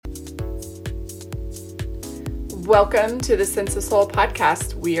Welcome to the Sense of Soul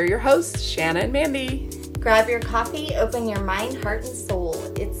podcast. We are your hosts, Shanna and Mandy. Grab your coffee, open your mind, heart, and soul.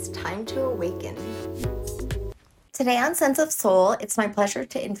 It's time to awaken. Today on Sense of Soul, it's my pleasure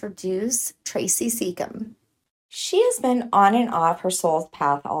to introduce Tracy Seacom. She has been on and off her soul's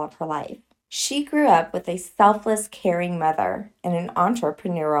path all of her life. She grew up with a selfless, caring mother and an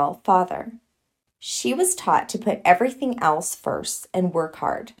entrepreneurial father. She was taught to put everything else first and work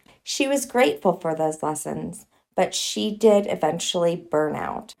hard. She was grateful for those lessons, but she did eventually burn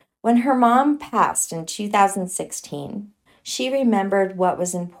out. When her mom passed in 2016, she remembered what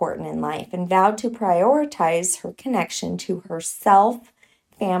was important in life and vowed to prioritize her connection to herself,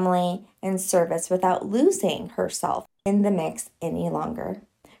 family, and service without losing herself in the mix any longer.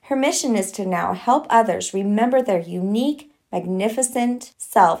 Her mission is to now help others remember their unique, magnificent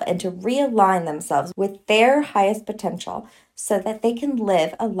self and to realign themselves with their highest potential so that they can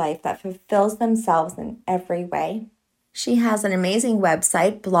live a life that fulfills themselves in every way. She has an amazing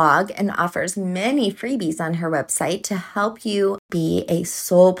website, blog, and offers many freebies on her website to help you be a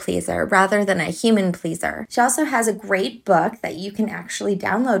soul pleaser rather than a human pleaser. She also has a great book that you can actually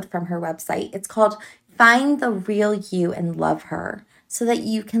download from her website. It's called Find the Real You and Love Her so that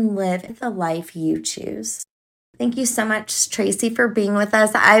you can live the life you choose. Thank you so much, Tracy, for being with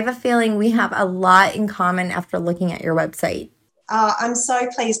us. I have a feeling we have a lot in common after looking at your website. I'm so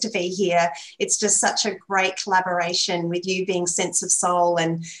pleased to be here. It's just such a great collaboration with you being Sense of Soul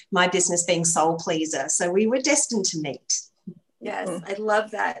and my business being Soul Pleaser. So we were destined to meet. Yes, I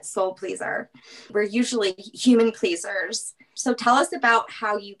love that, soul pleaser. We're usually human pleasers. So tell us about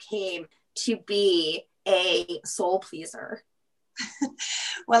how you came to be a soul pleaser.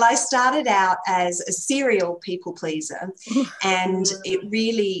 Well, I started out as a serial people pleaser, and it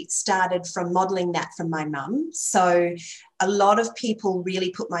really started from modeling that from my mum. So a lot of people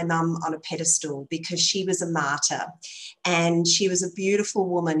really put my mum on a pedestal because she was a martyr and she was a beautiful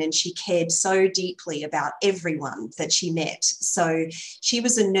woman and she cared so deeply about everyone that she met. So she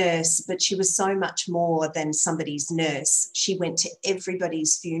was a nurse, but she was so much more than somebody's nurse. She went to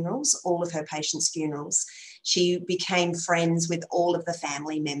everybody's funerals, all of her patients' funerals. She became friends with all of the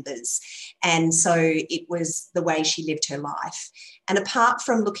family members. And so it was the way she lived her life. And apart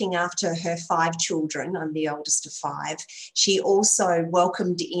from looking after her 5 children, I'm the oldest of 5, she also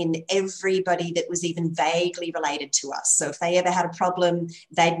welcomed in everybody that was even vaguely related to us. So if they ever had a problem,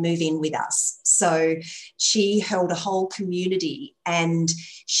 they'd move in with us. So she held a whole community and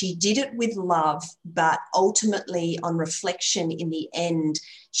she did it with love, but ultimately on reflection in the end,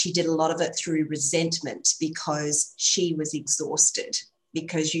 she did a lot of it through resentment because she was exhausted,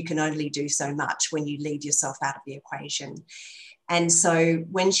 because you can only do so much when you leave yourself out of the equation. And so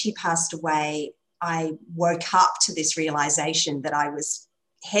when she passed away, I woke up to this realization that I was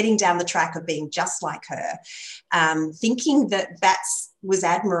heading down the track of being just like her, thinking that was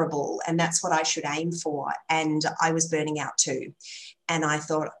admirable and that's what I should aim for. And I was burning out too. And I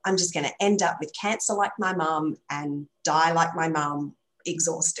thought, I'm just going to end up with cancer like my mum and die like my mum,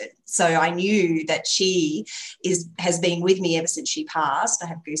 exhausted. So I knew that she has been with me ever since she passed. I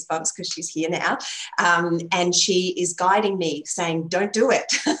have goosebumps because she's here now. And she is guiding me saying, don't do it.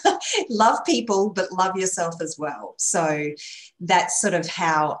 Love people, but love yourself as well. So that's sort of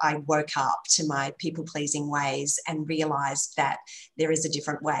how I woke up to my people pleasing ways and realized that there is a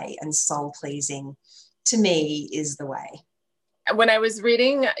different way, and soul pleasing to me is the way. When I was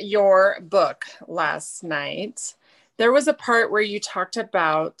reading your book last night, there was a part where you talked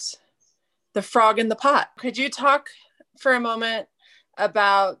about the frog in the pot. Could you talk for a moment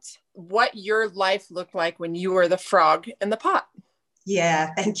about what your life looked like when you were the frog in the pot?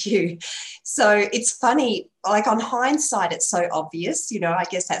 Yeah, thank you. So it's funny, like on hindsight, it's so obvious, I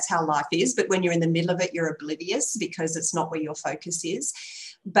guess that's how life is. But when you're in the middle of it, you're oblivious because it's not where your focus is.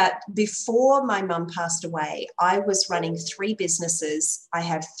 But before my mum passed away, I was running 3 businesses. I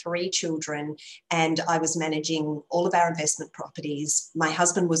have 3 children and I was managing all of our investment properties. My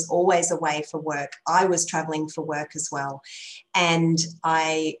husband was always away for work. I was traveling for work as well. And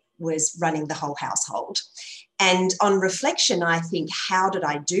I was running the whole household. And on reflection, I think, how did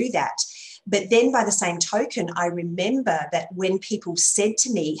I do that? But then by the same token, I remember that when people said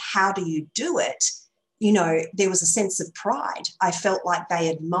to me, how do you do it? There was a sense of pride. I felt like they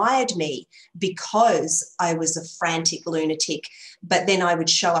admired me because I was a frantic lunatic, but then I would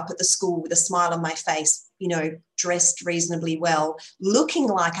show up at the school with a smile on my face, dressed reasonably well, looking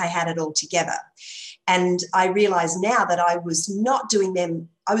like I had it all together. And I realize now that I was doing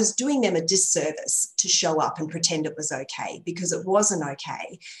them a disservice to show up and pretend it was okay, because it wasn't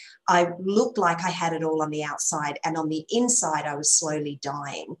okay. I looked like I had it all on the outside, and on the inside, I was slowly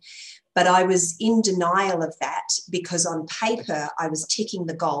dying. But I was in denial of that because on paper, I was ticking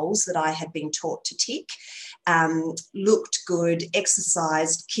the goals that I had been taught to tick, looked good,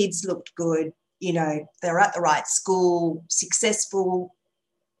 exercised, kids looked good, you know, they're at the right school, successful,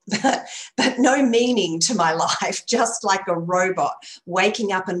 but no meaning to my life, just like a robot,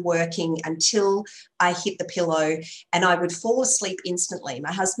 waking up and working until I hit the pillow, and I would fall asleep instantly.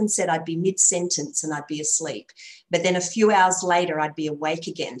 My husband said I'd be mid-sentence and I'd be asleep. But then a few hours later, I'd be awake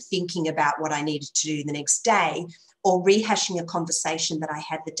again, thinking about what I needed to do the next day, or rehashing a conversation that I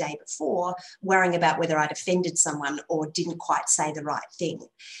had the day before, worrying about whether I'd offended someone or didn't quite say the right thing.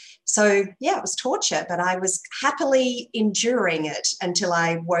 So, yeah, it was torture, but I was happily enduring it until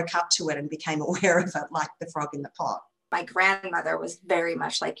I woke up to it and became aware of it, like the frog in the pot. My grandmother was very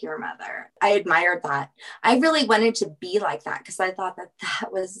much like your mother. I admired that. I really wanted to be like that because I thought that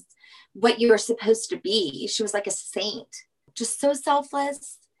that was what you were supposed to be. She was like a saint, just so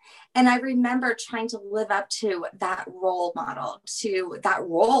selfless. And I remember trying to live up to that role model, to that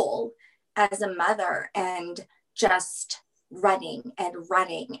role as a mother, and just running and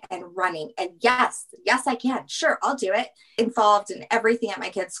running and running. And yes, I can. Sure, I'll do it. Involved in everything at my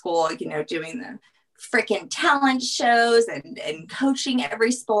kids' school, you know, doing the freaking talent shows and coaching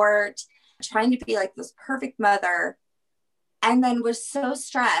every sport, trying to be like this perfect mother. And then was so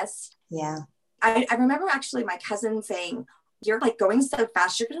stressed. Yeah. I remember actually my cousin saying, "You're like going so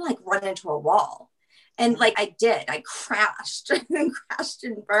fast, you're going to like run into a wall." And like I did, I crashed and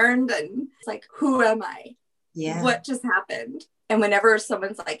burned. And it's like, who am I? Yeah. What just happened? And whenever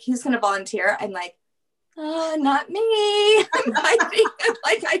someone's like, who's going to volunteer? I'm like, oh, not me.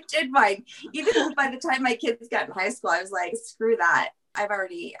 I did mine. Even by the time my kids got in high school, I was like, screw that.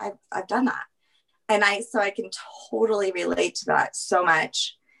 I've done that. And so I can totally relate to that so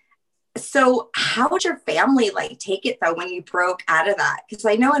much. So how would your family like take it though, when you broke out of that? Because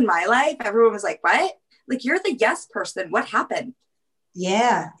I know in my life, everyone was like, what? Like, you're the yes person. What happened?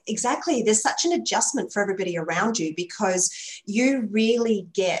 Yeah, exactly. There's such an adjustment for everybody around you because you really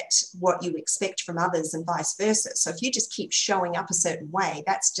get what you expect from others and vice versa. So if you just keep showing up a certain way,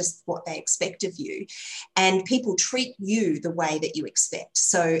 that's just what they expect of you. And people treat you the way that you expect.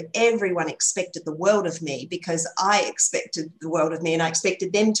 So everyone expected the world of me because I expected the world of me and I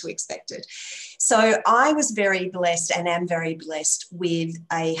expected them to expect it. So I was very blessed and am very blessed with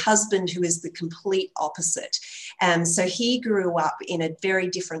a husband who is the complete opposite. So he grew up in a very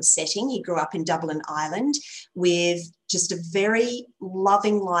different setting. He grew up in Dublin, Ireland, with just a very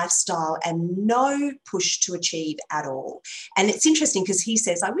loving lifestyle and no push to achieve at all. And it's interesting because he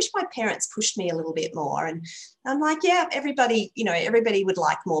says, I wish my parents pushed me a little bit more. And I'm like, yeah, everybody would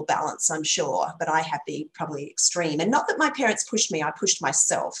like more balance, I'm sure, but I have the probably extreme. And not that my parents pushed me, I pushed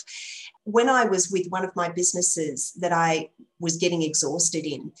myself. When I was with one of my businesses that I was getting exhausted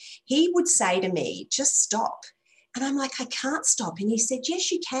in, he would say to me, just stop. And I'm like, I can't stop. And he said,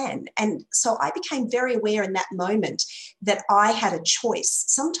 yes, you can. And so I became very aware in that moment that I had a choice.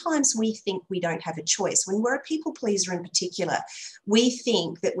 Sometimes we think we don't have a choice. When we're a people pleaser in particular, we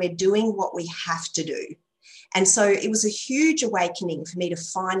think that we're doing what we have to do. And so it was a huge awakening for me to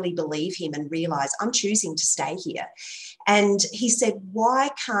finally believe him and realize I'm choosing to stay here. And he said, why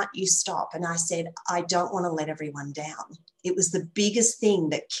can't you stop? And I said, I don't want to let everyone down. It was the biggest thing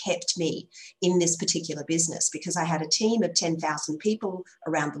that kept me in this particular business because I had a team of 10,000 people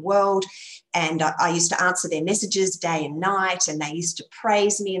around the world, and I used to answer their messages day and night, and they used to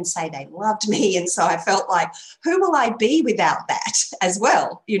praise me and say they loved me. And so I felt like, who will I be without that as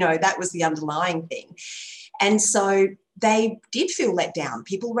well? You know, that was the underlying thing. And so they did feel let down.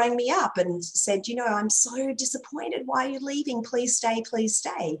 People rang me up and said, you know, I'm so disappointed. Why are you leaving? Please stay, please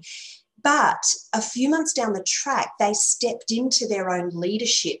stay. But a few months down the track, they stepped into their own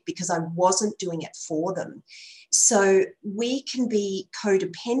leadership because I wasn't doing it for them. So we can be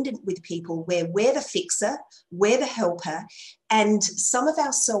codependent with people where we're the fixer, we're the helper, and some of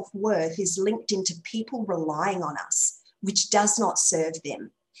our self-worth is linked into people relying on us, which does not serve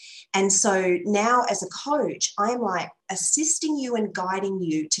them. And so now as a coach, I'm like assisting you and guiding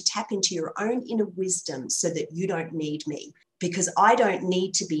you to tap into your own inner wisdom so that you don't need me, because I don't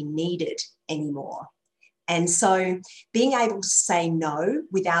need to be needed anymore. And so being able to say no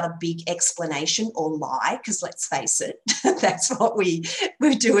without a big explanation or lie, because let's face it, that's what we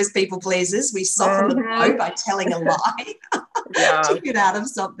do as people pleasers. We soften the blow by telling a lie to get out of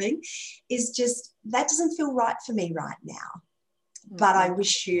something, is just, that doesn't feel right for me right now. But I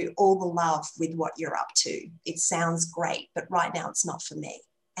wish you all the love with what you're up to. It sounds great, but right now it's not for me.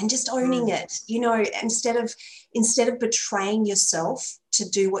 and just owning it, instead of betraying yourself to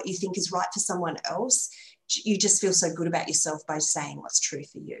do what you think is right for someone else. You just feel so good about yourself by saying what's true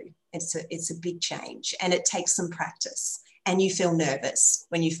for you. It's a big change, and it takes some practice, and you feel nervous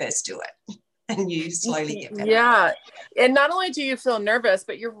when you first do it and you slowly get better. Yeah. And not only do you feel nervous,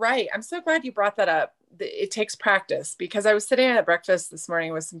 but you're right. I'm so glad you brought that up. It takes practice, because I was sitting at breakfast this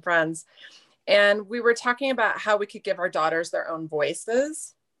morning with some friends, and we were talking about how we could give our daughters their own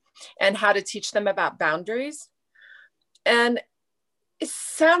voices and how to teach them about boundaries. And it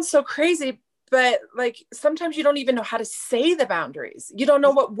sounds so crazy, but like sometimes you don't even know how to say the boundaries. You don't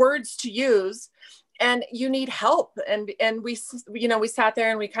know what words to use, and you need help. And we sat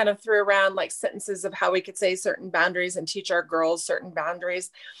there and we kind of threw around like sentences of how we could say certain boundaries and teach our girls certain boundaries.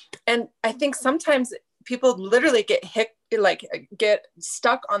 And I think sometimes people literally get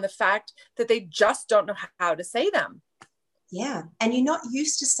stuck on the fact that they just don't know how to say them. Yeah. And you're not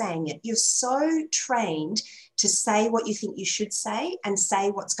used to saying it. You're so trained to say what you think you should say and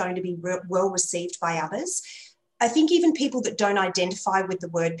say what's going to be well received by others. I think even people that don't identify with the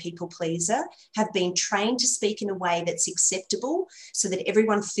word people pleaser have been trained to speak in a way that's acceptable so that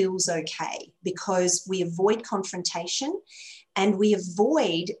everyone feels okay, because we avoid confrontation and we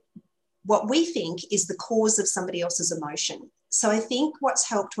avoid what we think is the cause of somebody else's emotion. So I think what's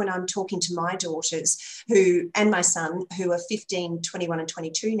helped when I'm talking to my daughters and my son, who are 15, 21 and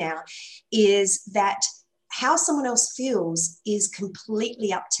 22 now, is that how someone else feels is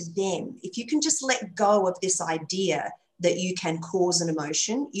completely up to them. If you can just let go of this idea that you can cause an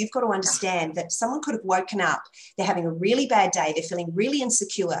emotion, you've got to understand that someone could have woken up, they're having a really bad day, they're feeling really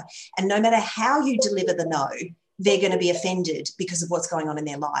insecure, and no matter how you deliver the no, they're going to be offended because of what's going on in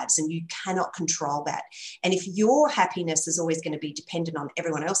their lives, and you cannot control that. And if your happiness is always going to be dependent on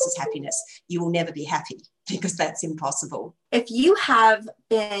everyone else's happiness, you will never be happy, because that's impossible. If you have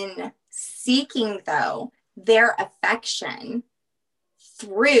been seeking, though, their affection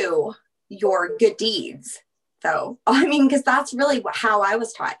through your good deeds, though, I mean, because that's really how I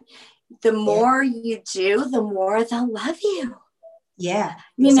was taught. The more you do, the more they'll love you. Yeah.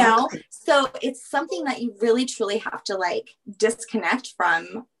 You know, so it's something that you really, truly have to like disconnect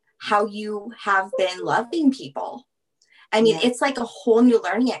from how you have been loving people. I mean, it's like a whole new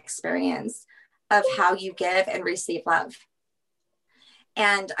learning experience of how you give and receive love.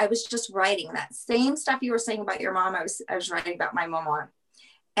 And I was just writing that same stuff you were saying about your mom. I was writing about my mama,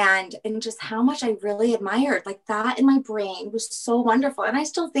 and just how much I really admired, like that in my brain was so wonderful. And I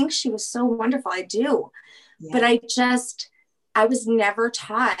still think she was so wonderful. I do. Yeah. But I was never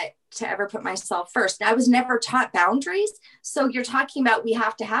taught to ever put myself first. I was never taught boundaries. So you're talking about, we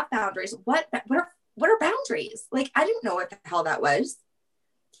have to have boundaries. What are boundaries? Like, I didn't know what the hell that was.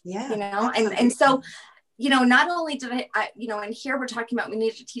 Yeah. You know, and so, you know, not only did I, you know, and here we're talking about, we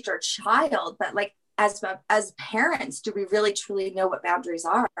need to teach our child, but like, as parents, do we really truly know what boundaries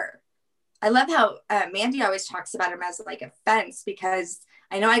are? I love how Mandy always talks about them as like a fence, because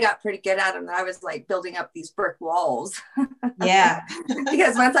I know I got pretty good at them. I was like building up these brick walls. Yeah.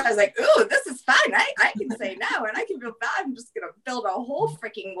 Because once I was like, ooh, this is fun. I can say no, and I can feel bad. I'm just going to build a whole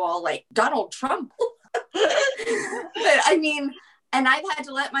freaking wall like Donald Trump. But I mean, and I've had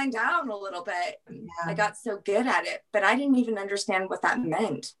to let mine down a little bit. Yeah. I got so good at it, but I didn't even understand what that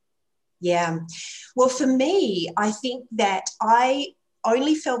meant. Yeah. Well, for me, I think that I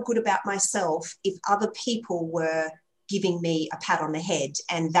only felt good about myself if other people were giving me a pat on the head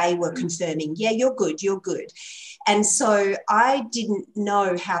and they were confirming, yeah, you're good, you're good. And so I didn't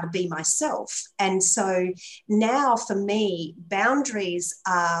know how to be myself. And so now for me, boundaries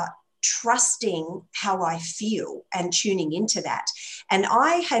are trusting how I feel and tuning into that. And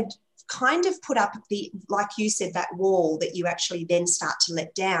I had kind of put up like you said, that wall that you actually then start to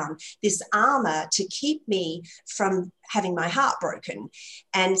let down, this armor to keep me from having my heart broken.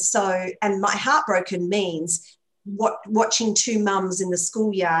 And my heart broken means watching two mums in the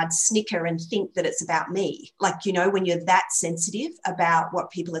schoolyard snicker and think that it's about me. Like, you know, when you're that sensitive about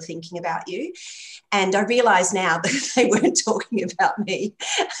what people are thinking about you. And I realize now that they weren't talking about me.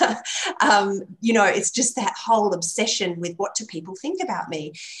 You know, it's just that whole obsession with what do people think about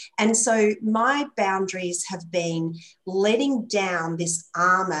me. And so my boundaries have been letting down this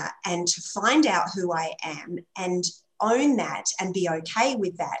armor and to find out who I am and own that and be okay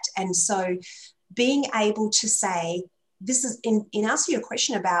with that. And so being able to say, this is in answer to your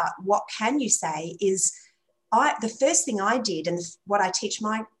question about what can you say is, the first thing I did, and what I teach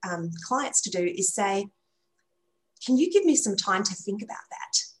my clients to do, is say, can you give me some time to think about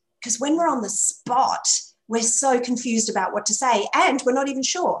that? Because when we're on the spot, we're so confused about what to say, and we're not even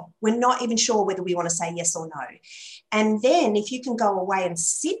sure. We're not even sure whether we want to say yes or no. And then if you can go away and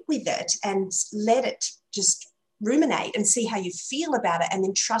sit with it and let it just ruminate and see how you feel about it, and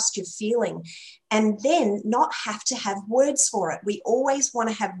then trust your feeling, and then not have to have words for it. We always want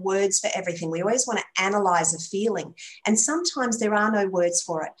to have words for everything. We always want to analyze a feeling, and sometimes there are no words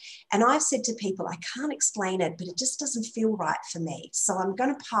for it. And I've said to people, I can't explain it, but it just doesn't feel right for me, so I'm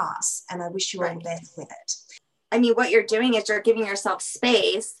going to pass, and I wish you all the best with it. I mean, what you're doing is you're giving yourself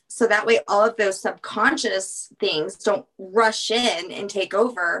space, so that way all of those subconscious things don't rush in and take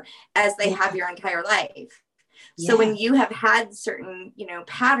over as they have your entire life. So when you have had certain,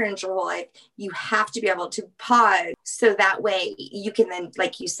 patterns your whole life, you have to be able to pause, so that way you can then,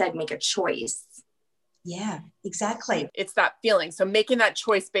 like you said, make a choice. Yeah, exactly. It's that feeling. So making that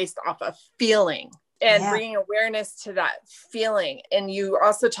choice based off of feeling and bringing awareness to that feeling. And you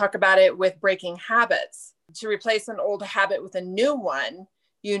also talk about it with breaking habits. To replace an old habit with a new one,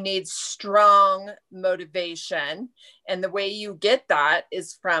 you need strong motivation. And the way you get that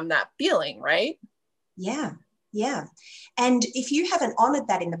is from that feeling, right? Yeah. Yeah. And if you haven't honored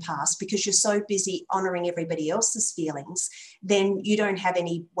that in the past because you're so busy honoring everybody else's feelings, then you don't have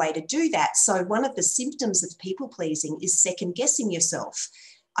any way to do that. So one of the symptoms of people pleasing is second guessing yourself.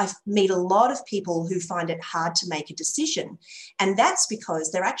 I meet a lot of people who find it hard to make a decision. And that's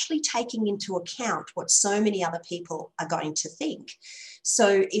because they're actually taking into account what so many other people are going to think.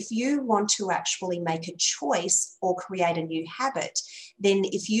 So if you want to actually make a choice or create a new habit, then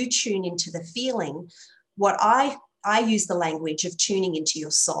if you tune into the feeling, what I use the language of tuning into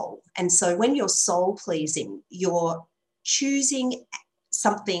your soul. And so when you're soul pleasing, you're choosing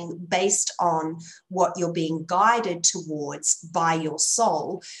something based on what you're being guided towards by your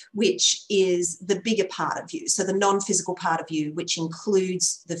soul, which is the bigger part of you. So the non-physical part of you, which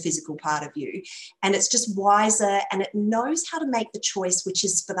includes the physical part of you. And it's just wiser, and it knows how to make the choice which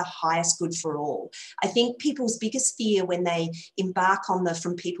is for the highest good for all. I think people's biggest fear when they embark on the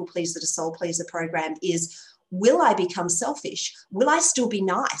From People Pleaser to Soul Pleaser program is, will I become selfish? Will I still be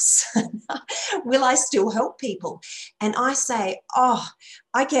nice? Will I still help people? And I say,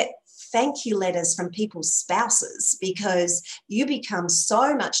 I get thank you letters from people's spouses because you become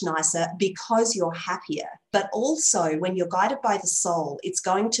so much nicer because you're happier. But also when you're guided by the soul, it's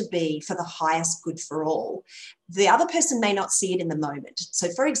going to be for the highest good for all. The other person may not see it in the moment. So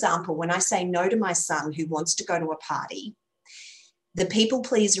for example, when I say no to my son who wants to go to a party, the people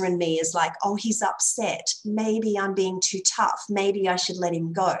pleaser in me is like, oh, he's upset. Maybe I'm being too tough. Maybe I should let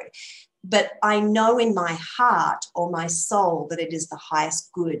him go. But I know in my heart or my soul that it is the highest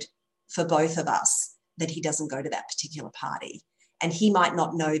good for both of us that he doesn't go to that particular party. And he might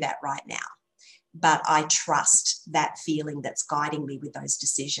not know that right now, but I trust that feeling that's guiding me with those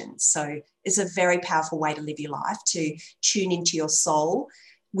decisions. So it's a very powerful way to live your life, to tune into your soul,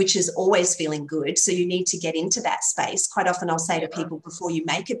 which is always feeling good. So you need to get into that space. Quite often I'll say to people before you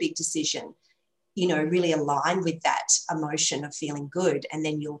make a big decision, really align with that emotion of feeling good, and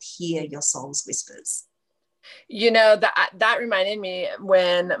then you'll hear your soul's whispers. That reminded me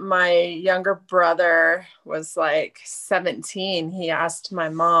when my younger brother was like 17, he asked my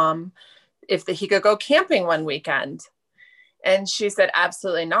mom if he could go camping one weekend. And she said,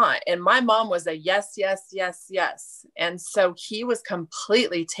 absolutely not. And my mom was a yes, yes, yes, yes. And so he was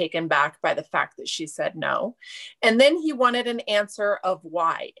completely taken back by the fact that she said no. And then he wanted an answer of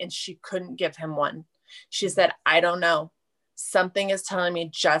why, and she couldn't give him one. She said, I don't know. Something is telling me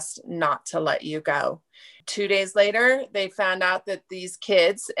just not to let you go. 2 days later, they found out that these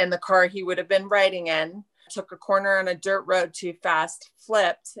kids and the car he would have been riding in took a corner on a dirt road too fast,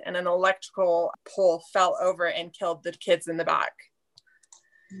 flipped, and an electrical pole fell over and killed the kids in the back.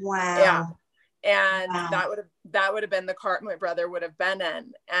 Wow. Yeah. And that would have been the car my brother would have been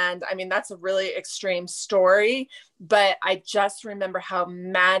in. And I mean, that's a really extreme story, but I just remember how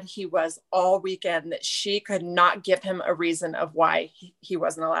mad he was all weekend that she could not give him a reason of why he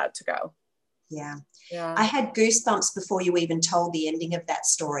wasn't allowed to go. Yeah. Yeah. I had goosebumps before you even told the ending of that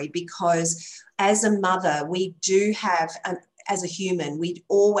story, because as a mother, we do have, as a human, we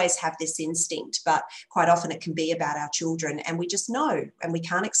always have this instinct, but quite often it can be about our children, and we just know, and we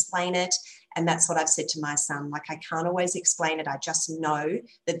can't explain it. And that's what I've said to my son. Like, I can't always explain it. I just know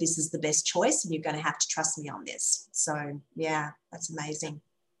that this is the best choice, and you're going to have to trust me on this. So yeah, that's amazing.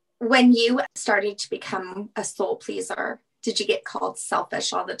 When you started to become a soul pleaser, did you get called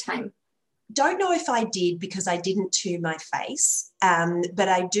selfish all the time? Don't know if I did, because I didn't to my face, but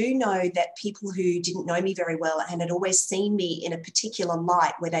I do know that people who didn't know me very well and had always seen me in a particular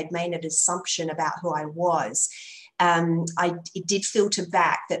light where they'd made an assumption about who I was, it did filter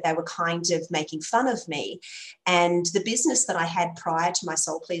back that they were kind of making fun of me. And the business that I had prior to my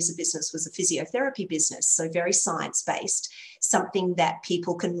Soul Pleaser business was a physiotherapy business, so very science-based, something that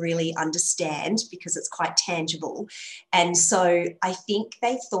people can really understand because it's quite tangible. And so I think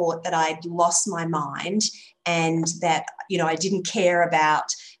they thought that I'd lost my mind and that, you know, I didn't care about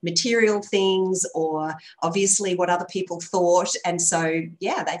material things or obviously what other people thought. And so,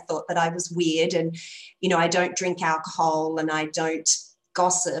 yeah, they thought that I was weird and, you know, I don't drink alcohol and I don't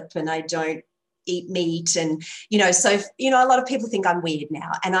gossip and I don't eat meat. And, you know, so, you know, a lot of people think I'm weird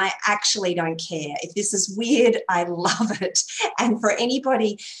now and I actually don't care. If this is weird, I love it. And for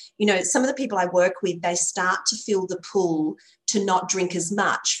anybody, you know, some of the people I work with, they start to feel the pull to not drink as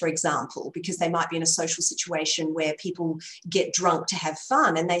much, for example, because they might be in a social situation where people get drunk to have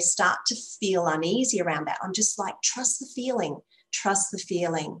fun and they start to feel uneasy around that. I'm just like, trust the feeling. Trust the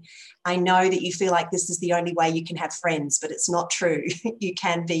feeling. I know that you feel like this is the only way you can have friends, but it's not true. You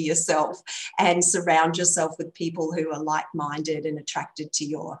can be yourself and surround yourself with people who are like-minded and attracted to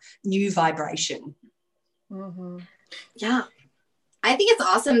your new vibration. Mm-hmm. Yeah. I think it's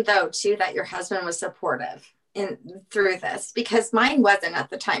awesome, though, too, that your husband was supportive through this, because mine wasn't at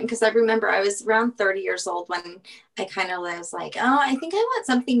the time. Because I remember I was around 30 years old when I kind of was like, oh, I think I want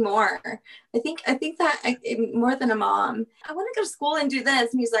something more. I think that more than a mom. I want to go to school and do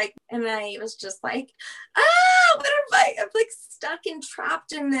this. And he's like, and I was just like, what am I'm like stuck and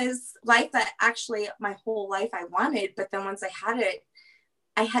trapped in this life that actually my whole life I wanted. But then once I had it,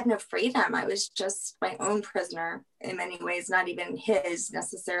 I had no freedom. I was just my own prisoner in many ways, not even his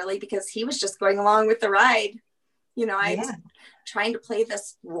necessarily, because he was just going along with the ride. You know, I was trying to play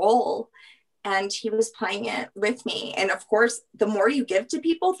this role and he was playing it with me. And of course, the more you give to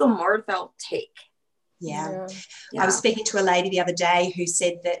people, the more they'll take. Yeah. I was speaking to a lady the other day who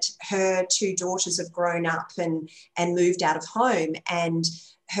said that her two daughters have grown up and moved out of home, and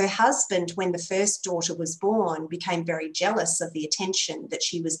her husband, when the first daughter was born, became very jealous of the attention that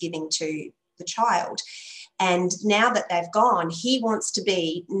she was giving to the child. And now that they've gone, he wants to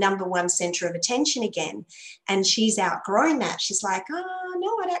be number one center of attention again. And she's outgrown that. She's like, oh,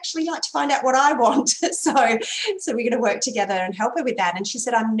 no, I'd actually like to find out what I want. So we're going to work together and help her with that. And she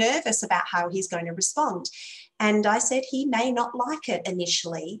said, I'm nervous about how he's going to respond. And I said, he may not like it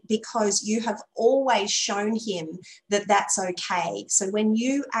initially because you have always shown him that that's okay. So when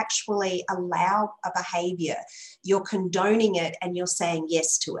you actually allow a behavior, you're condoning it and you're saying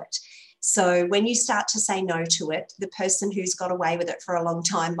yes to it. So when you start to say no to it, the person who's got away with it for a long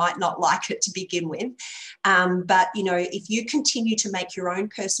time might not like it to begin with. But, you know, if you continue to make your own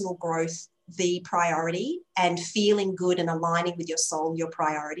personal growth the priority and feeling good and aligning with your soul your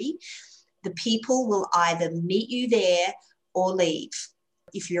priority, the people will either meet you there or leave.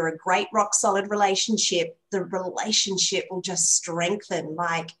 If you're a great rock solid relationship, the relationship will just strengthen.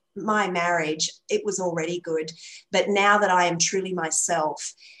 Like my marriage, it was already good. But now that I am truly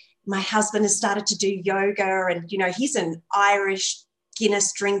myself, my husband has started to do yoga and, you know, he's an Irish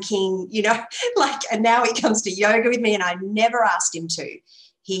Guinness drinking, you know, like, and now he comes to yoga with me and I never asked him to.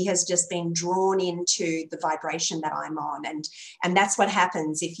 He has just been drawn into the vibration that I'm on. And that's what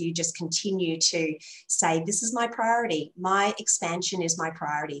happens if you just continue to say, this is my priority. My expansion is my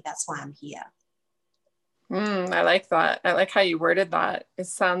priority. That's why I'm here. I like that. I like how you worded that. It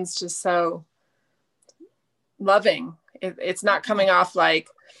sounds just so loving. It's not coming off like,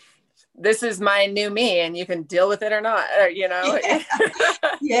 this is my new me and you can deal with it or not, you know?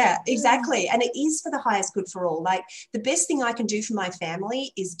 Yeah, exactly. And it is for the highest good for all. Like the best thing I can do for my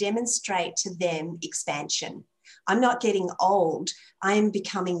family is demonstrate to them expansion. I'm not getting old. I am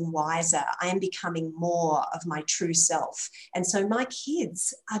becoming wiser. I am becoming more of my true self. And so my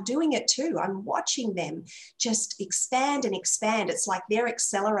kids are doing it too. I'm watching them just expand and expand. It's like they're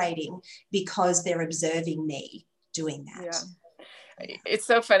accelerating because they're observing me doing that. Yeah. It's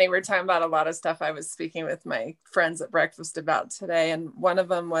so funny. We're talking about a lot of stuff I was speaking with my friends at breakfast about today. And one of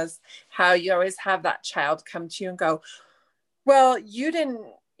them was how you always have that child come to you and go, well, you didn't,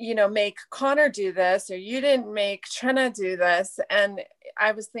 you know, make Connor do this, or you didn't make Trina do this. And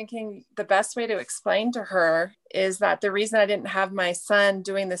I was thinking the best way to explain to her is that the reason I didn't have my son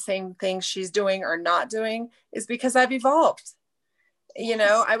doing the same thing she's doing or not doing is because I've evolved. You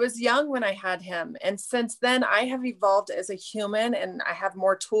know, I was young when I had him. And since then I have evolved as a human and I have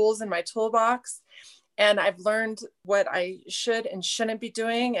more tools in my toolbox and I've learned what I should and shouldn't be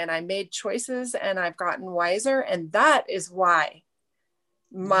doing. And I made choices and I've gotten wiser. And that is why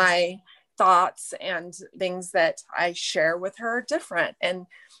my thoughts and things that I share with her are different. And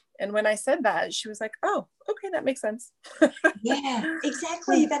And when I said that, she was like, oh, okay, that makes sense. Yeah,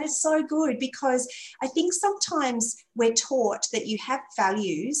 exactly. That is so good, because I think sometimes we're taught that you have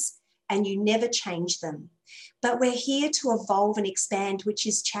values and you never change them. But we're here to evolve and expand, which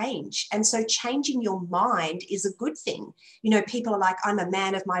is change. And so changing your mind is a good thing. You know, people are like, I'm a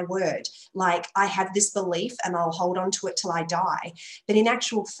man of my word. Like, I have this belief and I'll hold on to it till I die. But in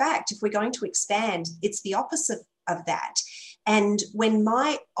actual fact, if we're going to expand, it's the opposite of that. And when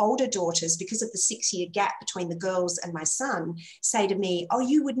my older daughters, because of the 6-year gap between the girls and my son, say to me, oh,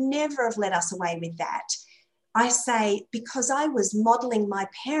 you would never have let us away with that, I say, because I was modeling my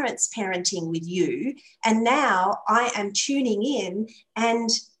parents' parenting with you, and now I am tuning in, and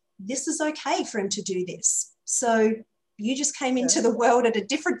this is okay for him to do this. So you just came into the world at a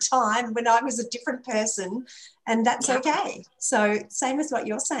different time when I was a different person, and that's okay. So same as what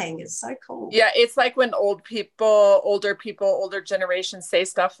you're saying. It's so cool. Yeah, it's like when older generations say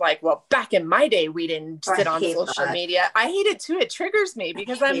stuff like, well, back in my day, we didn't sit on social media. I hate it too. It triggers me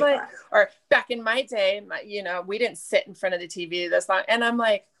because I'm like, or back in my day, we didn't sit in front of the TV this long. And I'm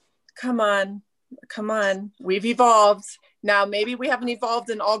like, come on, we've evolved. Now, maybe we haven't evolved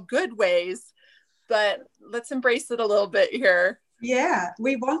in all good ways, but let's embrace it a little bit here. Yeah,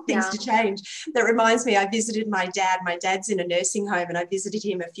 we want things to change. That reminds me, I visited my dad. My dad's in a nursing home, and I visited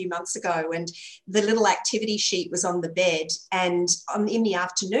him a few months ago, and the little activity sheet was on the bed, and in the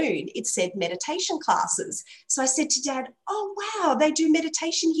afternoon it said meditation classes. So I said to Dad, oh, wow, they do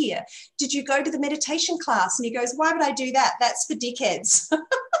meditation here. Did you go to the meditation class? And he goes, why would I do that? That's for dickheads.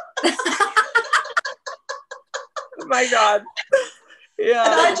 Oh my God. Yeah.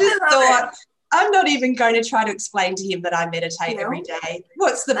 And I just thought, I'm not even going to try to explain to him that I meditate every day.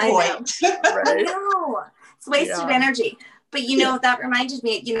 What's the point? I know. It's wasted energy. But, that reminded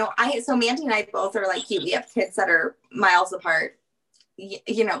me, so Mandy and I both are like you. We have kids that are miles apart,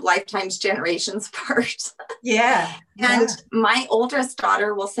 lifetimes, generations apart. Yeah. And my oldest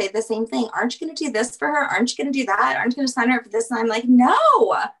daughter will say the same thing. Aren't you going to do this for her? Aren't you going to do that? Aren't you going to sign her up for this? And I'm like,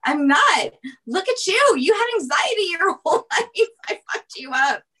 no, I'm not. Look at you. You had anxiety your whole life. I fucked you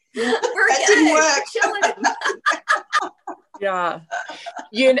up. That didn't work. Yeah.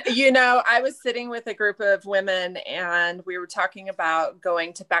 I was sitting with a group of women, and we were talking about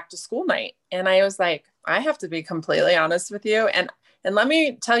going to back to school night. And I was like, I have to be completely honest with you. And let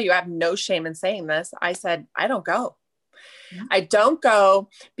me tell you, I have no shame in saying this. I said, I don't go. I don't go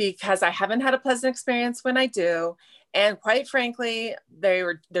because I haven't had a pleasant experience when I do. And quite frankly,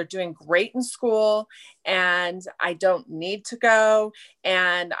 they're doing great in school, and I don't need to go.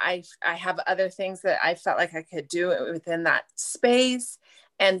 And I have other things that I felt like I could do within that space.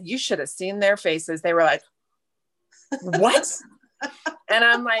 And you should have seen their faces. They were like, what? And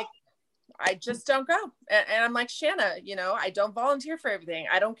I'm like, I just don't go. And I'm like, Shanna, I don't volunteer for everything.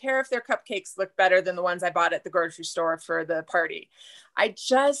 I don't care if their cupcakes look better than the ones I bought at the grocery store for the party. I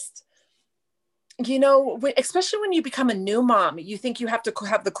just, especially when you become a new mom, you think you have to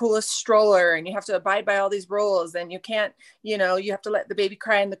have the coolest stroller, and you have to abide by all these rules, and you can't, you have to let the baby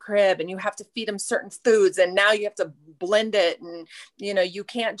cry in the crib, and you have to feed them certain foods, and now you have to blend it, and you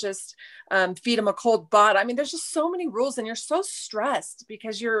can't just feed them a cold bottle. I mean, there's just so many rules, and you're so stressed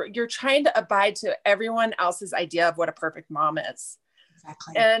because you're trying to abide to everyone else's idea of what a perfect mom is.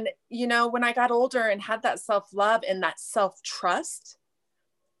 Exactly. And when I got older and had that self-love and that self-trust,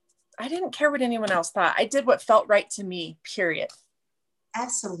 I didn't care what anyone else thought. I did what felt right to me, period.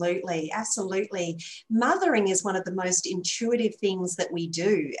 Absolutely. Absolutely. Mothering is one of the most intuitive things that we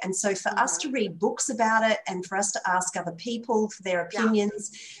do. And so for us to read books about it, and for us to ask other people for their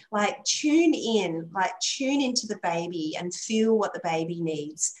opinions, tune into the baby and feel what the baby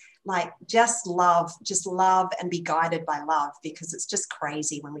needs. Just love and be guided by love, because it's just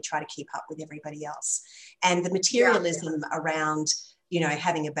crazy when we try to keep up with everybody else. And the materialism around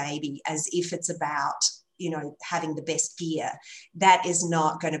having a baby as if it's about, having the best gear, that is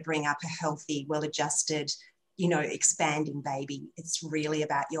not going to bring up a healthy, well-adjusted, expanding baby. It's really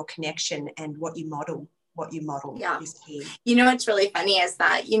about your connection and what you model is key. What's really funny is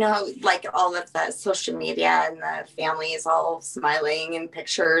that, like all of the social media and the families all smiling in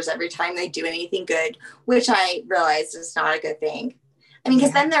pictures every time they do anything good, which I realize is not a good thing. I mean,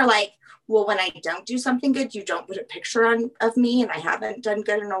 because then they're like, well, when I don't do something good, you don't put a picture of me, and I haven't done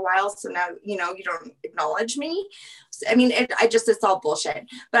good in a while. So now, you don't acknowledge me. So, I mean, it's all bullshit.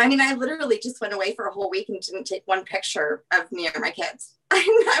 But I mean, I literally just went away for a whole week and didn't take one picture of me or my kids. And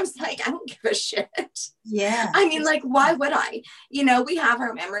I was like, I don't give a shit. Yeah. I mean, why would I? We have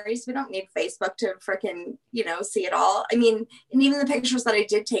our memories. We don't need Facebook to freaking, see it all. I mean, and even the pictures that I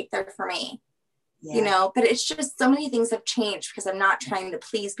did take, they're for me. you know, but it's just so many things have changed because I'm not trying to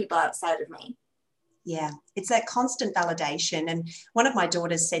please people outside of me. Yeah, it's that constant validation. And one of my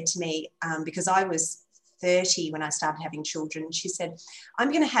daughters said to me, because I was 30 when I started having children, she said, I'm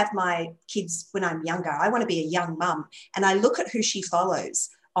going to have my kids when I'm younger. I want to be a young mum. And I look at who she follows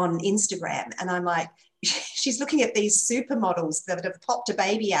on Instagram and I'm like, she's looking at these supermodels that have popped a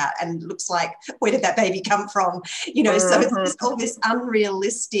baby out and looks like, where did that baby come from? You know, so it's all this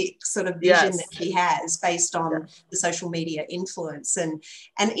unrealistic sort of vision that she has based on the social media influence. And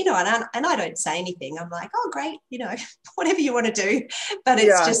you know, and I don't say anything. I'm like, oh, great, you know, whatever you want to do. But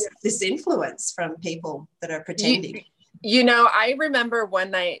it's just this influence from people that are pretending. You know, I remember one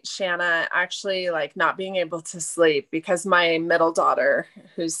night, Shanna, actually like not being able to sleep because my middle daughter,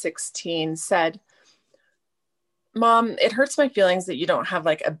 who's 16, said, Mom, it hurts my feelings that you don't have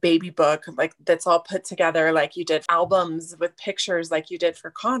like a baby book, like that's all put together, like you did albums with pictures like you did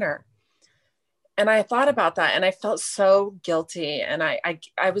for Connor. And I thought about that and I felt so guilty. And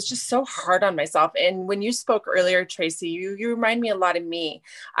I was just so hard on myself. And when you spoke earlier, Tracy, you remind me a lot of me.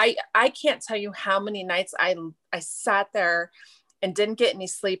 I can't tell you how many nights I sat there and didn't get any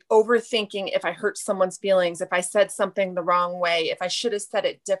sleep, overthinking if I hurt someone's feelings, if I said something the wrong way, if I should have said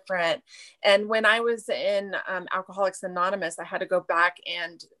it different. And when I was in Alcoholics Anonymous, I had to go back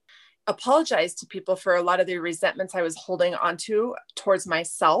and apologize to people for a lot of the resentments I was holding onto towards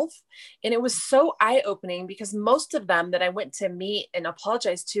myself. And it was so eye-opening because most of them that I went to meet and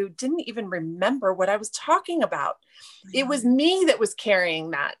apologize to didn't even remember what I was talking about. It was me that was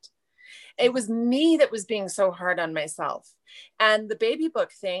carrying that. It was me that was being so hard on myself. And the baby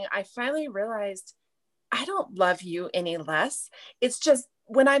book thing, I finally realized I don't love you any less. It's just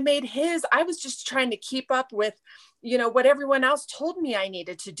when I made his, I was just trying to keep up with, you know, what everyone else told me I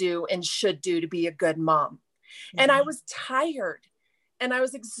needed to do and should do to be a good mom. Mm-hmm. And I was tired and I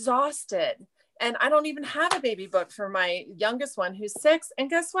was exhausted. And I don't even have a baby book for my youngest one who's 6. And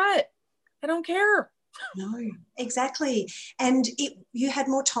guess what? I don't care. No, exactly. And you had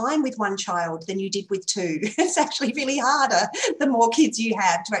more time with one child than you did with 2. It's actually really harder the more kids you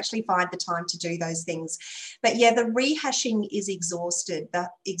have to actually find the time to do those things. But yeah, the rehashing is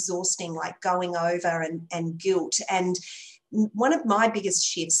exhausting, like going over and guilt. And one of my biggest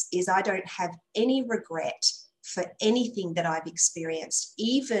shifts is I don't have any regret for anything that I've experienced,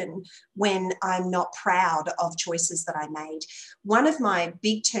 even when I'm not proud of choices that I made. One of my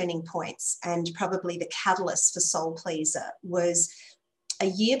big turning points and probably the catalyst for Soul Pleaser was a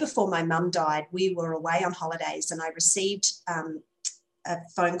year before my mum died. We were away on holidays and I received a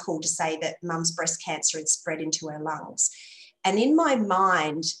phone call to say that mum's breast cancer had spread into her lungs. And in my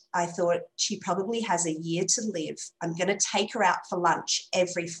mind, I thought she probably has a year to live. I'm going to take her out for lunch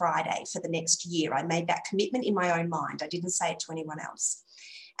every Friday for the next year. I made that commitment in my own mind. I didn't say it to anyone else.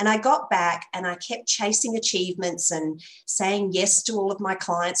 And I got back and I kept chasing achievements and saying yes to all of my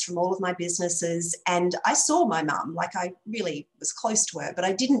clients from all of my businesses. And I saw my mum, like I really was close to her, but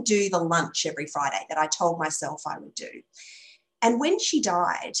I didn't do the lunch every Friday that I told myself I would do. And when she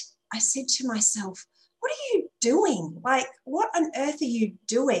died, I said to myself, what are you doing? Like, what on earth are you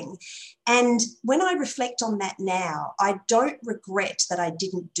doing? And when I reflect on that now, I don't regret that I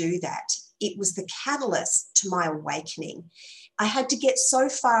didn't do that. It was the catalyst to my awakening. I had to get so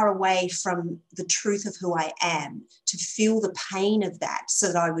far away from the truth of who I am to feel the pain of that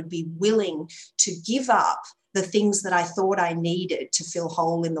so that I would be willing to give up the things that I thought I needed to feel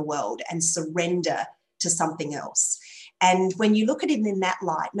whole in the world and surrender to something else. And when you look at it in that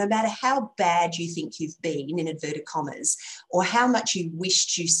light, no matter how bad you think you've been, in inverted commas, or how much you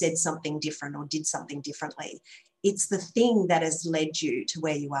wished you said something different or did something differently, it's the thing that has led you to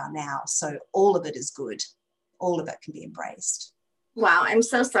where you are now. So all of it is good. All of it can be embraced. Wow. I'm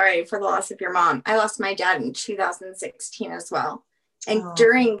so sorry for the loss of your mom. I lost my dad in 2016 as well. And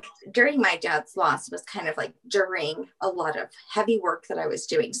during my dad's loss was kind of like during a lot of heavy work that I was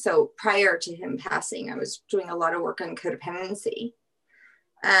doing. So prior to him passing, I was doing a lot of work on codependency.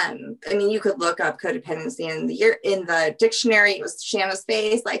 I mean, you could look up codependency in the dictionary. It was Shanna's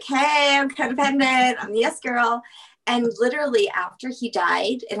face, like, hey, I'm codependent. I'm the yes girl. And literally after he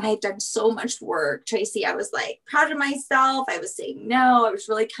died, and I had done so much work, Tracy, I was like proud of myself. I was saying no. I was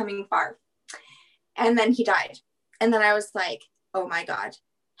really coming far. And then he died. And then I was like, oh my God,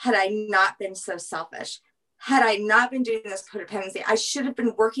 had I not been so selfish, had I not been doing this codependency, I should have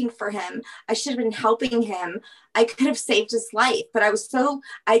been working for him. I should have been helping him. I could have saved his life, but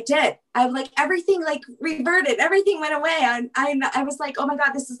I did. I like everything like reverted, everything went away. I was like, oh my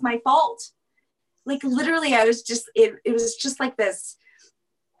God, this is my fault. Like literally I was just, it was just like this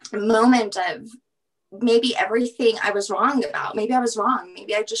moment of maybe everything I was wrong about. Maybe I was wrong.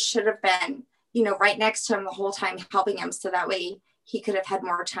 Maybe I just should have been right next to him the whole time, helping him, so that way he could have had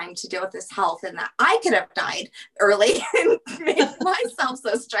more time to deal with his health, and that I could have died early and made myself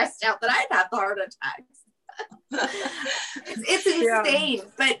so stressed out that I'd have the heart attacks. It's insane. Yeah.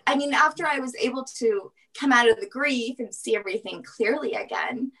 But I mean, after I was able to come out of the grief and see everything clearly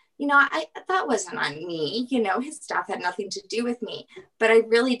again, that wasn't on me. His death had nothing to do with me, but I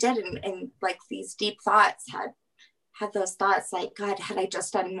really did. And like these deep thoughts had those thoughts like, God, had I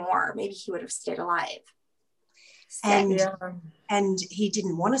just done more, maybe he would have stayed alive. And he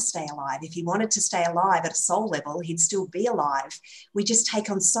didn't want to stay alive. If he wanted to stay alive at a soul level, he'd still be alive. We just take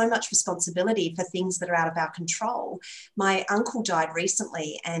on so much responsibility for things that are out of our control. My uncle died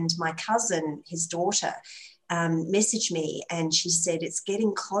recently, and my cousin, his daughter, messaged me, and she said, it's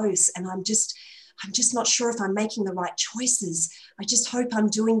getting close, and I'm just not sure if I'm making the right choices. I just hope I'm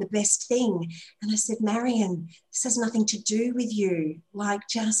doing the best thing. And I said, Marion, this has nothing to do with you. Like,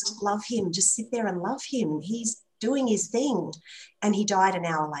 just love him. Just sit there and love him. He's doing his thing. And he died an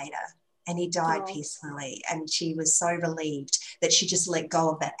hour later, and he died peacefully. And she was so relieved that she just let go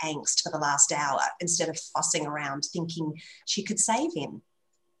of that angst for the last hour instead of fussing around thinking she could save him.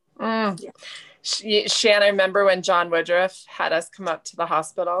 Shannon, I remember when John Woodruff had us come up to the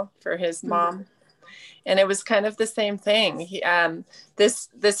hospital for his mom. And it was kind of the same thing. He,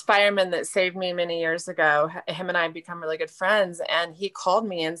 this fireman that saved me many years ago, him and I become really good friends. And he called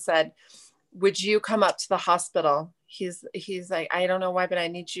me and said, would you come up to the hospital? He's like, I don't know why, but I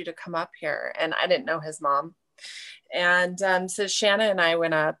need you to come up here. And I didn't know his mom. And so Shannon and I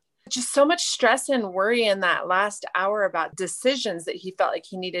went up. Just so much stress and worry in that last hour about decisions that he felt like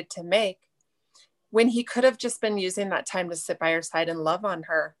he needed to make, when he could have just been using that time to sit by her side and love on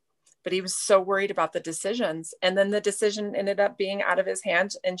her. But he was so worried about the decisions. And then the decision ended up being out of his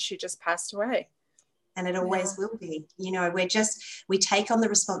hands, and she just passed away. And it always will be. We take on the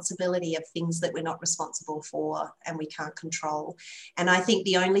responsibility of things that we're not responsible for and we can't control. And I think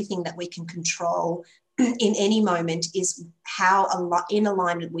the only thing that we can control in any moment is how in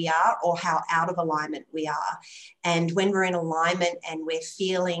alignment we are, or how out of alignment we are. And when we're in alignment and we're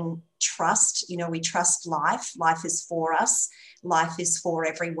feeling trust, we trust life is for us, life is for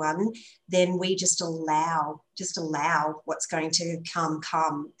everyone, then we just allow what's going to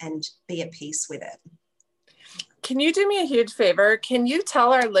come and be at peace with it. Can you do me a huge favor? Can you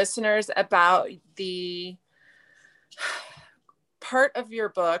tell our listeners about the part of your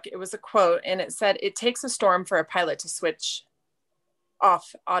book? It was a quote, and it said, it takes a storm for a pilot to switch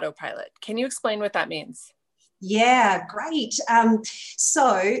off autopilot. Can you explain what that means? Yeah, great.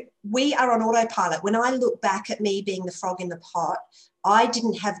 So we are on autopilot. When I look back at me being the frog in the pot, I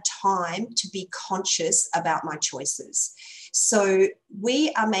didn't have time to be conscious about my choices. So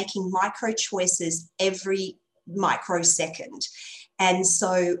we are making micro choices every microsecond. And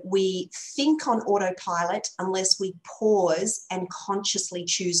so we think on autopilot unless we pause and consciously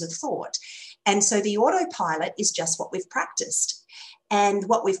choose a thought. And so the autopilot is just what we've practiced. And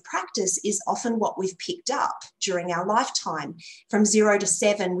what we've practiced is often what we've picked up during our lifetime. From 0 to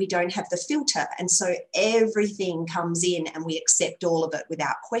 7, we don't have the filter. And so everything comes in and we accept all of it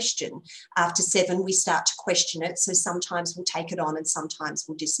without question. After 7, we start to question it. So sometimes we'll take it on and sometimes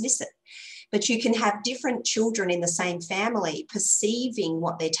we'll dismiss it. But you can have different children in the same family perceiving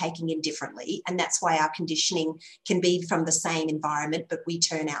what they're taking in differently. And that's why our conditioning can be from the same environment, but we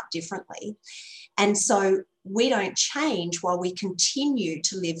turn out differently. And so we don't change while we continue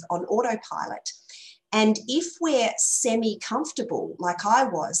to live on autopilot. And if we're semi-comfortable, like I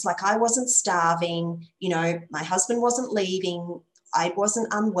wasn't starving, my husband wasn't leaving, I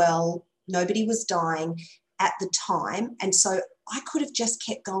wasn't unwell, nobody was dying at the time. And so I could have just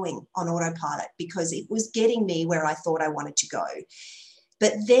kept going on autopilot because it was getting me where I thought I wanted to go.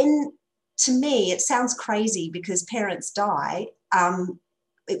 But then, to me, it sounds crazy because parents die.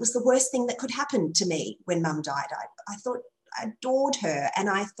 It was the worst thing that could happen to me when Mum died. I thought I adored her, and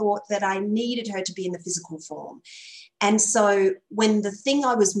I thought that I needed her to be in the physical form. And so when the thing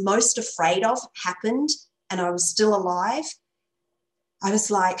I was most afraid of happened and I was still alive, I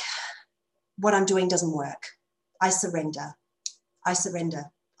was like, what I'm doing doesn't work. I surrender.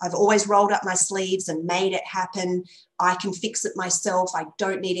 I've always rolled up my sleeves and made it happen. I can fix it myself. I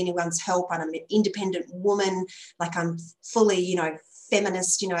don't need anyone's help. I'm an independent woman. Like, I'm fully,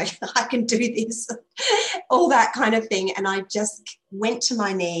 feminist, I can do this, all that kind of thing. And I just went to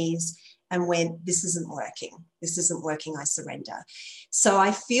my knees and went, this isn't working. I surrender. So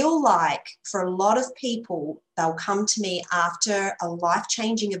I feel like for a lot of people, they'll come to me after a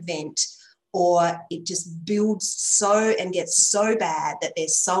life-changing event, or it just builds so and gets so bad that they're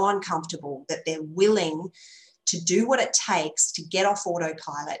so uncomfortable that they're willing to do what it takes to get off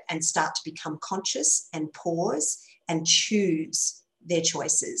autopilot and start to become conscious and pause and choose their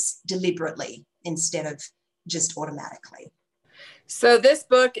choices deliberately instead of just automatically. So this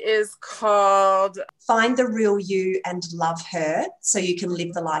book is called Find the Real You and Love Her so you can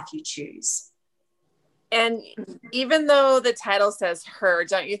live the life you choose. And even though the title says her,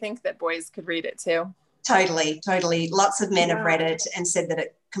 don't you think that boys could read it too? Totally. Lots of men have read it and said that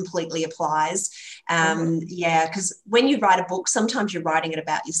it completely applies. Yeah, because when you write a book, sometimes you're writing it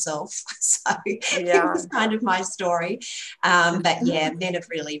about yourself. So it was kind of my story. But yeah, men have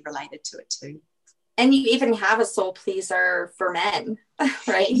really related to it too. And you even have a soul pleaser for men,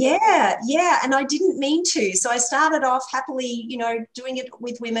 right? Yeah. And I didn't mean to. So I started off happily, doing it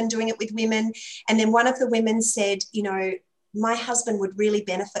with women. And then one of the women said, my husband would really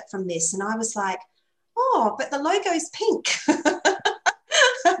benefit from this. And I was like, oh, but the logo's pink.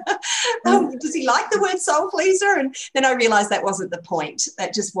 Does he like the word soul pleaser? And then I realized that wasn't the point.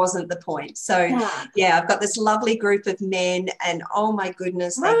 That just wasn't the point. So yeah, I've got this lovely group of men and oh my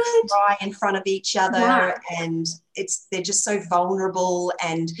goodness, they cry in front of each other and they're just so vulnerable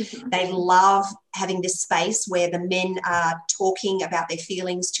and they love having this space where the men are talking about their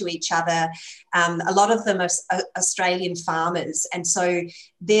feelings to each other. A lot of them are Australian farmers, and so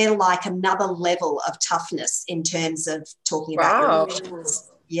they're like another level of toughness in terms of talking about their emotions.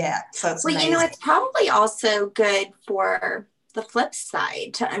 Yeah, so it's amazing. It's probably also good for the flip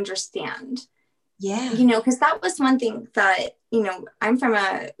side to understand. Yeah. Because that was one thing that, I'm from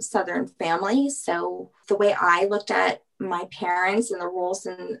a Southern family. So the way I looked at my parents and the roles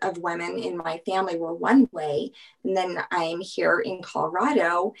of women in my family were one way. And then I'm here in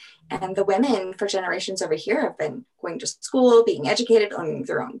Colorado, and the women for generations over here have been going to school, being educated, owning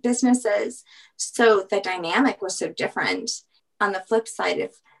their own businesses. So the dynamic was so different. On the flip side,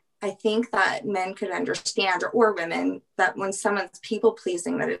 if I think that men could understand, or women, that when someone's people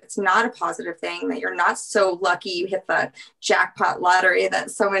pleasing, that it's not a positive thing, that you're not so lucky you hit the jackpot lottery, that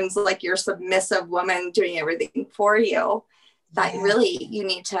someone's like your submissive woman doing everything for you, that really you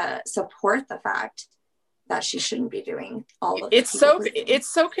need to support the fact that she shouldn't be doing all of it. It's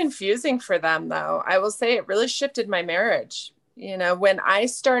so confusing for them, though. I will say it really shifted my marriage. When I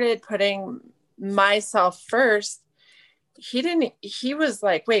started putting myself first, he was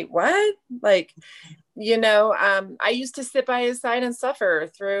like, wait, what? Like, I used to sit by his side and suffer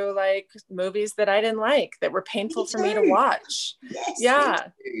through like movies that I didn't like, that were painful for me to watch. Yes, yeah.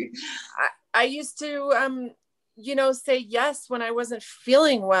 I used to, say yes when I wasn't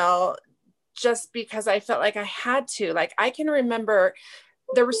feeling well, just because I felt like I had to. Like, I can remember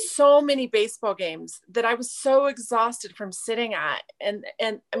there were so many baseball games that I was so exhausted from sitting at. And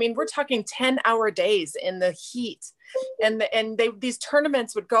I mean, we're talking 10-hour days in the heat. And these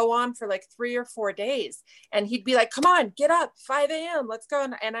tournaments would go on for like 3 or 4 days. And he'd be like, come on, get up, 5 a.m., let's go.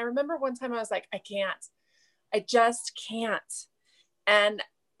 And I remember one time I was like, I just can't. And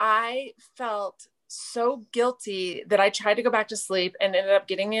I felt so guilty that I tried to go back to sleep and ended up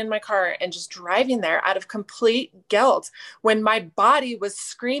getting in my car and just driving there out of complete guilt when my body was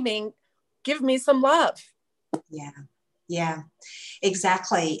screaming, give me some love. Yeah,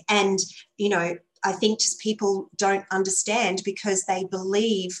 exactly. And, I think just people don't understand because they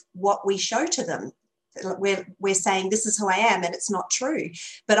believe what we show to them. We're saying this is who I am, and it's not true.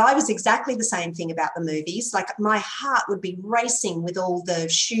 But I was exactly the same thing about the movies. Like, my heart would be racing with all the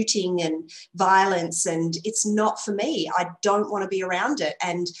shooting and violence, and it's not for me. I don't want to be around it.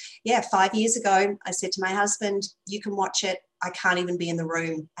 And 5 years ago, I said to my husband, you can watch it. I can't even be in the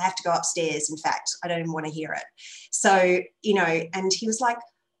room. I have to go upstairs. In fact, I don't even want to hear it. So, and he was like,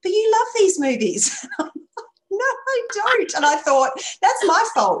 but you love these movies. No, I don't. And I thought, that's my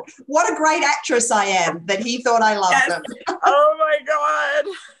fault. What a great actress I am that he thought I loved them. Oh my God.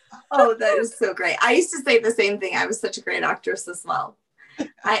 Oh, that is so great. I used to say the same thing. I was such a great actress as well.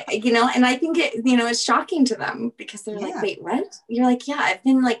 And I think it's shocking to them because they're like, wait, what? You're like, yeah, I've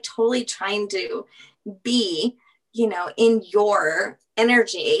been like totally trying to be, in your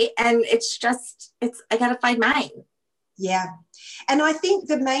energy. And I got to find mine. Yeah. And I think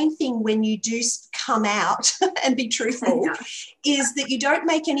the main thing when you do come out and be truthful is that you don't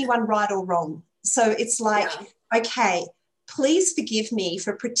make anyone right or wrong. So it's like, okay, please forgive me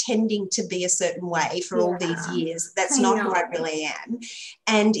for pretending to be a certain way for all these years. That's not who I really am.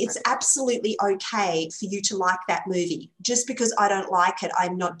 And it's absolutely okay for you to like that movie. Just because I don't like it,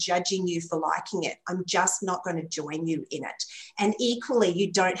 I'm not judging you for liking it. I'm just not going to join you in it. And equally, you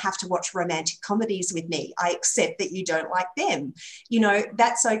don't have to watch romantic comedies with me. I accept that you don't like them.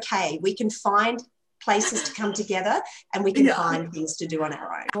 That's okay. We can find places to come together, and we can find things to do on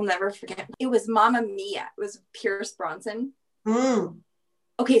our own. I'll never forget. It was Mamma Mia. It was Pierce Bronson. Mm.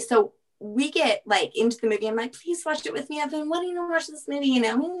 Okay, so we get like into the movie. I'm like, please watch it with me, Evan. Why don't you watch this movie? You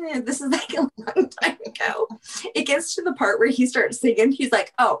know, this is like a long time ago. It gets to the part where he starts singing. He's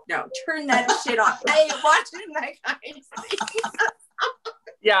like, oh no, turn that shit off. I ain't watching that guy.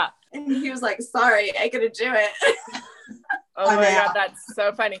 Yeah. And he was like, sorry, I gotta do it. Oh my God, that's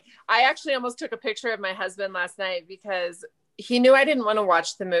so funny. I actually almost took a picture of my husband last night because he knew I didn't want to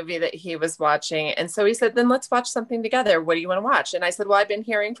watch the movie that he was watching. And so he said, then let's watch something together. What do you want to watch? And I said, well, I've been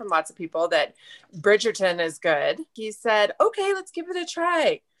hearing from lots of people that Bridgerton is good. He said, okay, let's give it a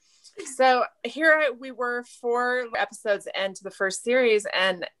try. So here we were 4 episodes into the first series.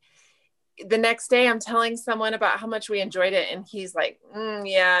 And the next day I'm telling someone about how much we enjoyed it. And he's like,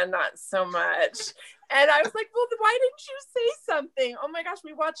 yeah, not so much. And I was like, well, why didn't you say something? Oh my gosh,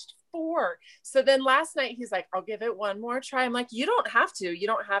 we watched 4. So then last night he's like, I'll give it one more try. I'm like, you don't have to. You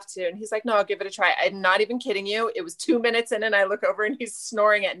don't have to. And he's like, no, I'll give it a try. I'm not even kidding you. It was 2 minutes in and I look over and he's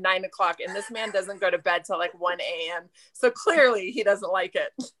snoring at 9 o'clock. And this man doesn't go to bed till like 1 a.m. So clearly he doesn't like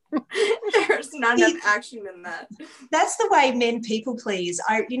it. There's not enough action in that. That's the way men people please.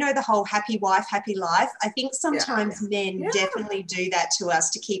 You know, the whole happy wife, happy life. I think sometimes men definitely do that to us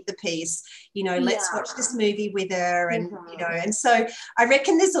to keep the peace. You know, let's watch this movie with her, and you know, and so I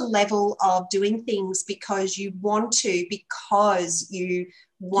reckon there's a level of doing things because you want to, you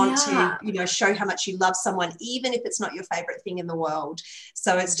know, show how much you love someone, even if it's not your favorite thing in the world.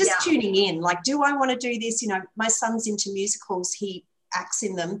 So it's just tuning in. Like, do I want to do this? You know, my son's into musicals. He acts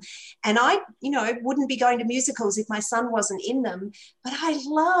in them, and I, you know, wouldn't be going to musicals if my son wasn't in them, but I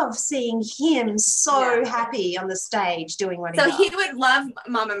love seeing him so happy on the stage doing what he does. So he would love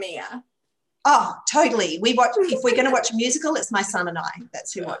Mamma Mia. Oh, totally. We watch, if we're going to watch a musical, it's my son and I.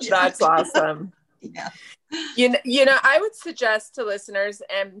 That's who watches. That's awesome. Yeah. You know, I would suggest to listeners,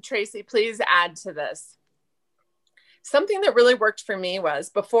 and Tracy, please add to this. Something that really worked for me was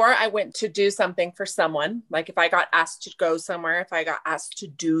before I went to do something for someone, like if I got asked to go somewhere, if I got asked to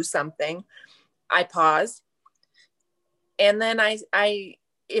do something, I pause. And then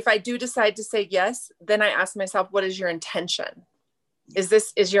if I do decide to say yes, then I ask myself, what is your intention?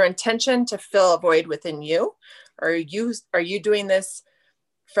 Is your intention to fill a void within you? Or are you doing this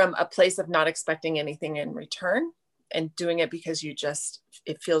from a place of not expecting anything in return and doing it because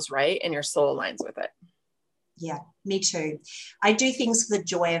it feels right and your soul aligns with it? Yeah, me too. I do things for the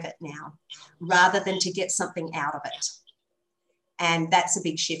joy of it now rather than to get something out of it. And that's a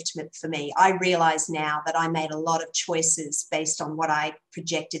big shift for me. I realize now that I made a lot of choices based on what I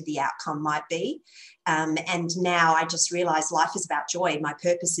projected the outcome might be. And now I just realize life is about joy. My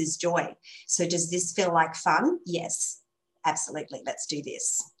purpose is joy. So does this feel like fun? Yes. Absolutely, let's do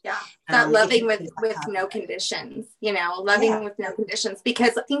this. Yeah, that loving with no conditions, you know, loving with no conditions,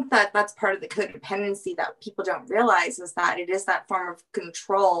 because I think that that's part of the codependency that people don't realize is that it is that form of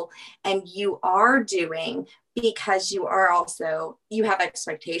control, and you are doing because you have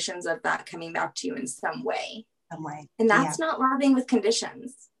expectations of that coming back to you in some way. And that's not loving with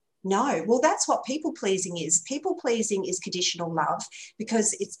conditions. No, well, that's what people pleasing is. People pleasing is conditional love,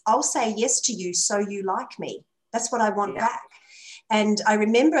 because I'll say yes to you so you like me. That's what I want back. And I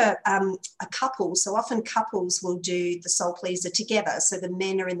remember a couple, so often couples will do the soul pleaser together. So the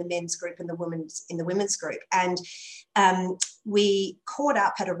men are in the men's group and the women's in the women's group. And we caught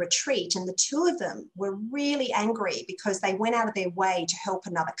up at a retreat, and the 2 of them were really angry because they went out of their way to help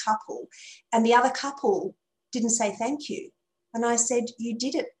another couple. And the other couple didn't say thank you. And I said, you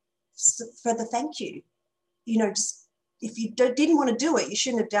did it for the thank you. You know, just if you didn't want to do it, you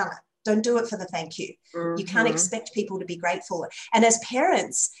shouldn't have done it. Don't do it for the thank you. Mm-hmm. You can't expect people to be grateful. And as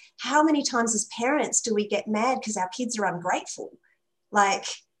parents, how many times as parents do we get mad because our kids are ungrateful? Like,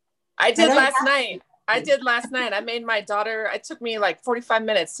 I did last night. I made my daughter, it took me like 45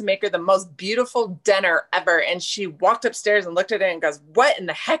 minutes to make her the most beautiful dinner ever. And she walked upstairs and looked at it and goes, what in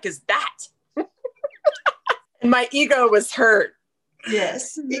the heck is that? And my ego was hurt.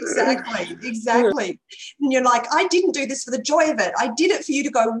 Yes, exactly. And you're like, I didn't do this for the joy of it. I did it for you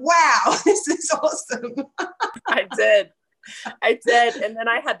to go, wow, this is awesome. I did. And then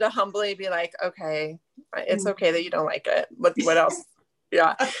I had to humbly be like, okay, it's okay that you don't like it. What else?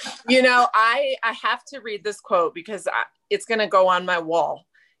 Yeah. You know, I have to read this quote because it's going to go on my wall.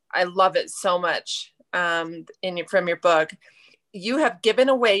 I love it so much from your book. You have given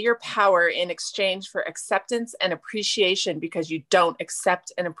away your power in exchange for acceptance and appreciation because you don't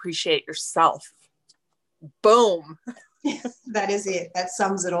accept and appreciate yourself. Boom. That is it. That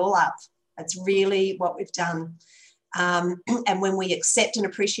sums it all up. That's really what we've done. And when we accept and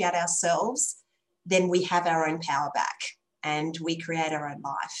appreciate ourselves, then we have our own power back and we create our own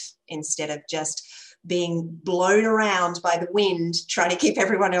life instead of just being blown around by the wind trying to keep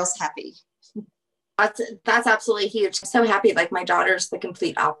everyone else happy. That's absolutely huge. I'm so happy. Like, my daughter's the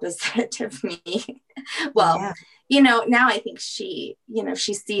complete opposite of me. Well, Yeah. you know, now I think she, you know,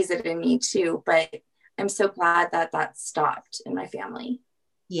 she sees it in me too, but I'm so glad that that stopped in my family.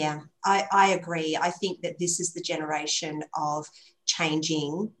 Yeah, I agree. I think that this is the generation of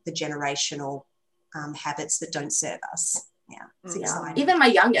changing the generational habits that don't serve us. Yeah, it's exciting. Even my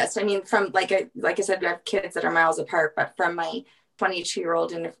youngest, I mean, from like I said, we have kids that are miles apart, but from my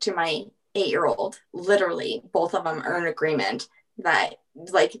 22-year-old and to my 8-year-old, literally both of them are in agreement that,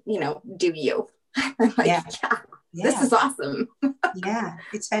 like, you know, do you. I'm like, yeah, this is awesome. Yeah,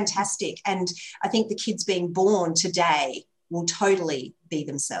 it's fantastic. And I think the kids being born today will totally be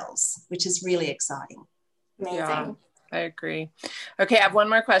themselves, which is really exciting. Amazing. Yeah, I agree. Okay, I have one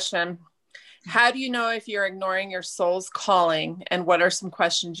more question. How do you know if you're ignoring your soul's calling, and what are some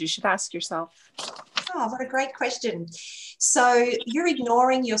questions you should ask yourself? Oh, what a great question. So you're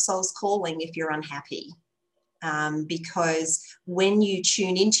ignoring your soul's calling if you're unhappy. Because when you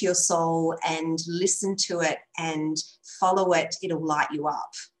tune into your soul and listen to it and follow it, it'll light you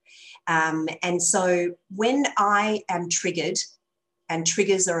up. And so when I am triggered, and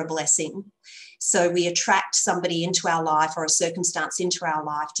triggers are a blessing, so we attract somebody into our life or a circumstance into our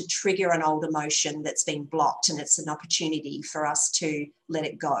life to trigger an old emotion that's been blocked, and it's an opportunity for us to let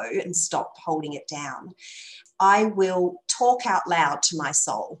it go and stop holding it down. I will talk out loud to my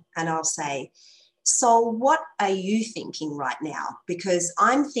soul and I'll say, soul, what are you thinking right now? Because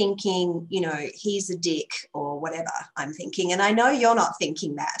I'm thinking, you know, he's a dick or whatever I'm thinking. And I know you're not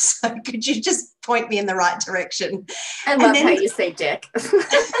thinking that. So could you just point me in the right direction? I love how you say dick.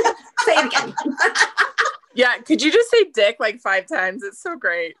 Say it again. Yeah, could you just say dick like 5 times? It's so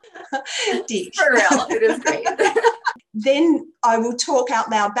great. Dick. For real, it is great. Then I will talk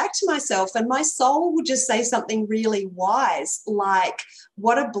out loud back to myself, and my soul will just say something really wise, like,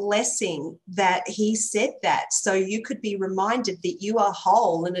 what a blessing that he said that. So you could be reminded that you are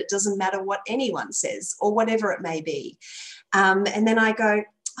whole and it doesn't matter what anyone says or whatever it may be. And then I go,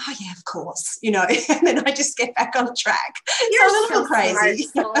 oh yeah, of course, you know, and then I just get back on track. You're so a little crazy.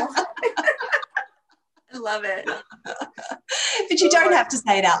 I love it. But you don't have to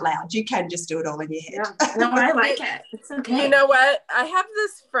say it out loud. You can just do it all in your head. Yeah. No, I like it. It's okay. You know what? I have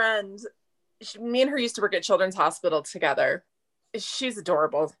this friend. Me and her used to work at Children's Hospital together. She's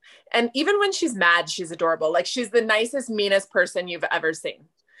adorable. And even when she's mad, she's adorable. Like, she's the nicest, meanest person you've ever seen.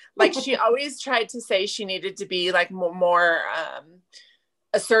 Like, she always tried to say she needed to be like more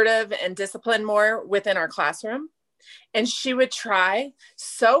assertive and disciplined more within our classroom. And she would try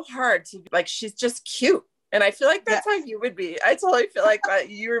so hard to, like, she's just cute. And I feel like that's how you would be. I totally feel like that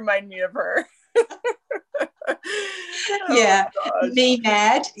you remind me of her. Yeah. Me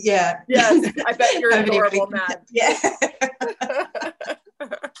mad. Yeah. Yes. I bet you're adorable mad. Yeah.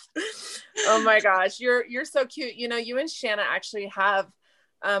 Oh my gosh. You're so cute. You know, you and Shanna actually have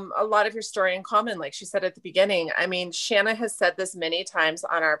a lot of your story in common. Like she said at the beginning. I mean, Shanna has said this many times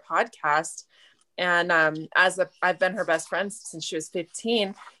on our podcast. And I've been her best friend since she was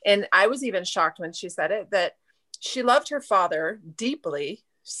 15. And I was even shocked when she said it, that she loved her father deeply.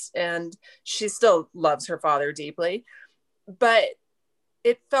 And she still loves her father deeply. But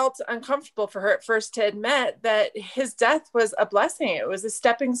it felt uncomfortable for her at first to admit that his death was a blessing. It was a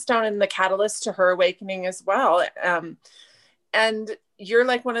stepping stone and the catalyst to her awakening as well. And you're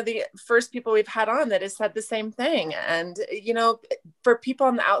like one of the first people we've had on that has said the same thing. And, you know, for people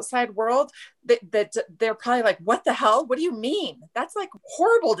in the outside world, that they're probably like, what the hell? What do you mean? That's like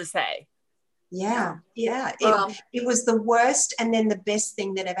horrible to say. Yeah. It was the worst and then the best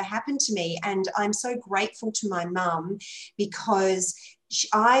thing that ever happened to me. And I'm so grateful to my mum, because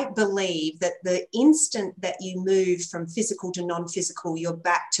I believe that the instant that you move from physical to non-physical, you're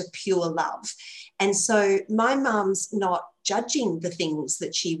back to pure love. And so my mum's not judging the things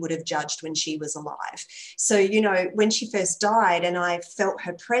that she would have judged when she was alive. So, you know, when she first died and I felt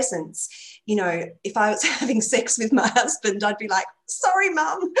her presence, you know, if I was having sex with my husband, I'd be like, sorry,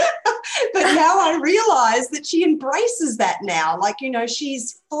 Mum. But now I realize that she embraces that now. Like, you know,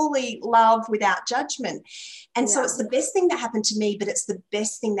 she's fully love without judgment. And so it's the best thing that happened to me, but it's the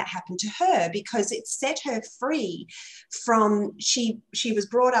best thing that happened to her, because it set her free from, she was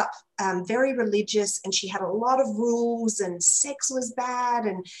brought up very religious, and she had a lot of rules, and sex was bad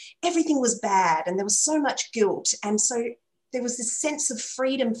and everything was bad. And there was so much guilt. And so there was this sense of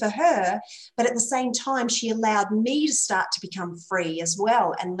freedom for her, but at the same time, she allowed me to start to become free as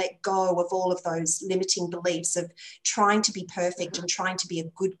well and let go of all of those limiting beliefs of trying to be perfect and trying to be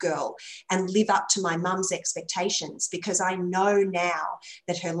a good girl and live up to my mum's expectations, because I know now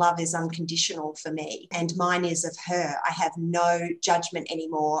that her love is unconditional for me and mine is of her. I have no judgment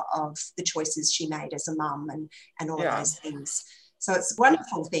anymore of the choices she made as a mum and all of those things. So it's a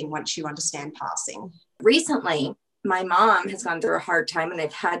wonderful thing once you understand passing. Recently, my mom has gone through a hard time and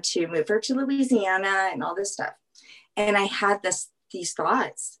I've had to move her to Louisiana and all this stuff. And I had these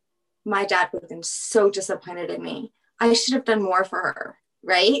thoughts. My dad would have been so disappointed in me. I should have done more for her,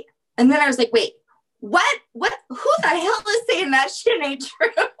 right? And then I was like, wait, what? Who the hell is saying that shit ain't true?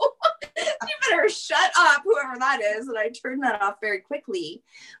 You better shut up, whoever that is. And I turned that off very quickly.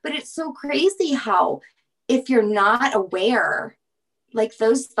 But it's so crazy how if you're not aware, like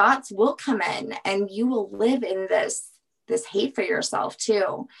those thoughts will come in and you will live in this hate for yourself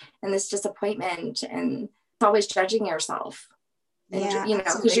too. And this disappointment and always judging yourself. And,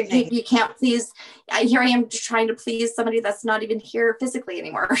 because you can't please, here I am trying to please somebody that's not even here physically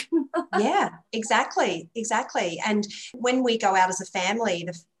anymore. Yeah, exactly. And when we go out as a family,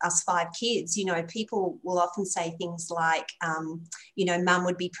 us 5 kids, people will often say things like, mum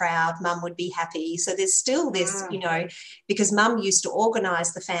would be proud, mum would be happy. So there's still this, because mum used to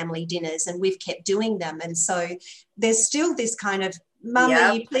organise the family dinners and we've kept doing them. And so there's still this kind of, Mum,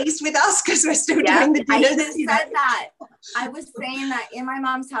 are you pleased with us because we're still doing the dinners? I even said that. I was saying that in my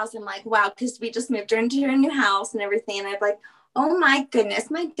mom's house. I'm like, wow, because we just moved her into a new house and everything. And I'm like, oh my goodness,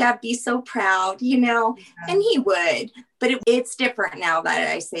 my dad be so proud, and he would. But it's different now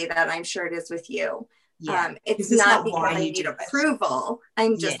that I say that. I'm sure it is with you. Yeah. It's not because I need approval.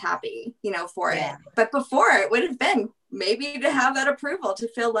 I'm just happy, for it. But before it would have been maybe to have that approval, to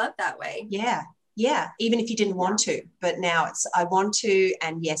feel loved that way. Yeah, even if you didn't want to, but now it's I want to,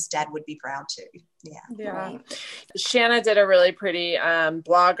 and yes, Dad would be proud to. Yeah. Right. Shanna did a really pretty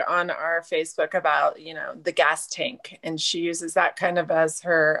blog on our Facebook about, the gas tank, and she uses that kind of as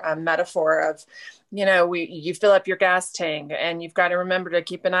her metaphor of, you fill up your gas tank and you've got to remember to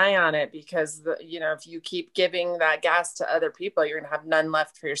keep an eye on it because, if you keep giving that gas to other people, you're going to have none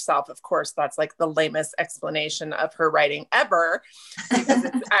left for yourself. Of course, that's like the lamest explanation of her writing ever, because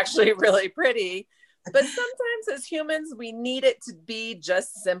it's actually really pretty. But sometimes as humans, we need it to be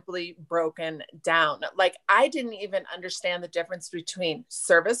just simply broken down. Like, I didn't even understand the difference between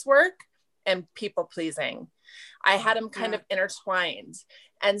service work and people pleasing. I had them kind of intertwined.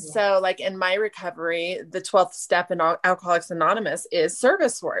 And so like in my recovery, the 12th step in Alcoholics Anonymous is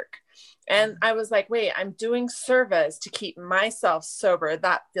service work. And I was like, wait, I'm doing service to keep myself sober.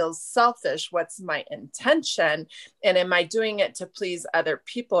 That feels selfish. What's my intention? And am I doing it to please other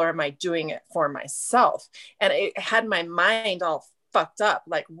people, or am I doing it for myself? And it had my mind all fucked up.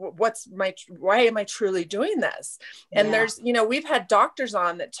 Like, why am I truly doing this? And there's, we've had doctors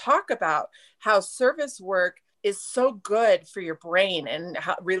on that talk about how service work is so good for your brain and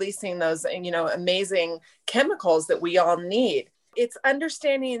releasing those, amazing chemicals that we all need. It's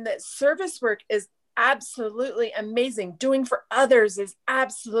understanding that service work is absolutely amazing. Doing for others is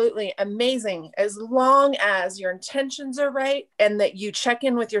absolutely amazing, as long as your intentions are right and that you check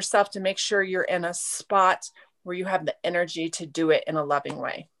in with yourself to make sure you're in a spot where you have the energy to do it in a loving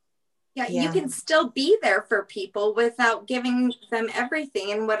way. Yeah, you can still be there for people without giving them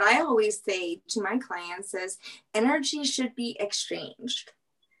everything. And what I always say to my clients is energy should be exchanged.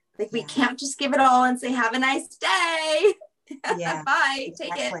 Like, we can't just give it all and say, have a nice day. Bye.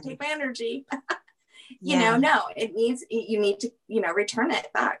 Exactly. Take my energy. No, you need to, return it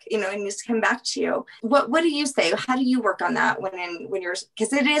back, it needs to come back to you. What do you say? How do you work on that when you're,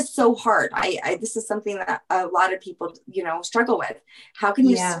 because it is so hard. This is something that a lot of people, struggle with. How can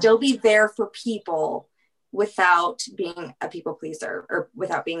you still be there for people without being a people pleaser or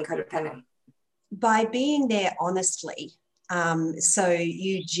without being codependent? By being there honestly. So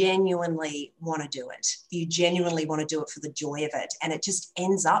you genuinely want to do it. You genuinely want to do it for the joy of it. And it just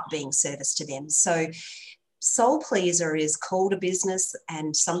ends up being service to them. So soul pleaser is called a business,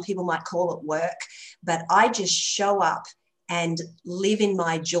 and some people might call it work, but I just show up and live in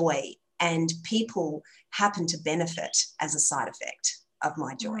my joy, and people happen to benefit as a side effect of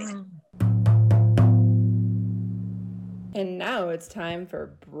my joy. And now it's time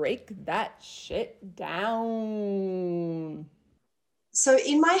for Break That Shit Down. So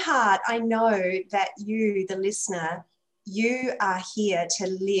in my heart, I know that you, the listener, you are here to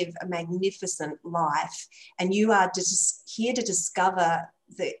live a magnificent life, and you are here to discover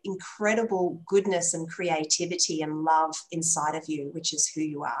the incredible goodness and creativity and love inside of you, which is who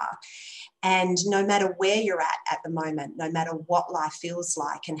you are. And no matter where you're at the moment, no matter what life feels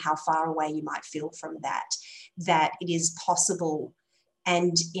like and how far away you might feel from that, that it is possible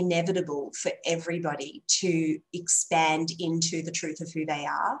and inevitable for everybody to expand into the truth of who they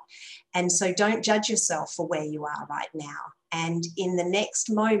are. And so don't judge yourself for where you are right now. And in the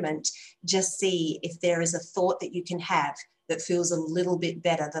next moment, just see if there is a thought that you can have that feels a little bit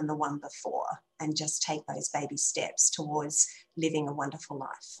better than the one before, and just take those baby steps towards living a wonderful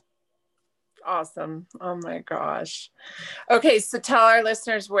life. Awesome. Oh my gosh. Okay, so tell our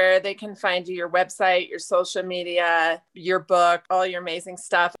listeners where they can find you, your website, your social media, your book, all your amazing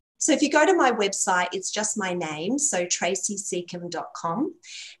stuff. So if you go to my website, it's just my name, so tracyseacombe.com.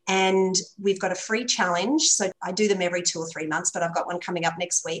 And we've got a free challenge. So I do them every 2 or 3 months, but I've got one coming up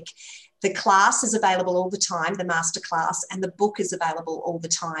next week. The class is available all the time, the masterclass, and the book is available all the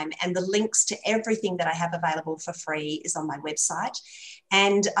time. And the links to everything that I have available for free is on my website.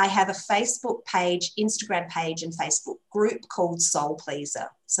 And I have a Facebook page, Instagram page, and Facebook group called Soul Pleaser.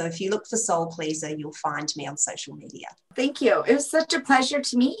 So if you look for Soul Pleaser, you'll find me on social media. Thank you. It was such a pleasure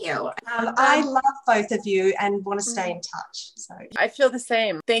to meet you. I love both of you and want to stay in touch. So I feel the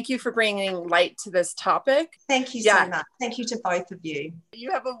same. Thank you for bringing light to this topic. Thank you so much. Thank you to both of you.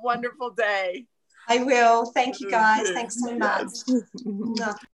 You have a wonderful day. I will. Thank you, guys. Thanks so much.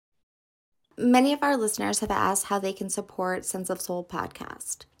 Many of our listeners have asked how they can support Sense of Soul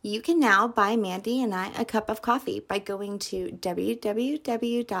podcast. You can now buy Mandy and I a cup of coffee by going to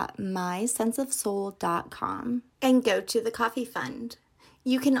www.mysenseofsoul.com and go to the coffee fund.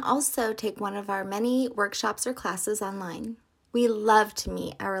 You can also take one of our many workshops or classes online. We love to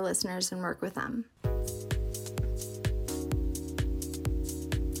meet our listeners and work with them.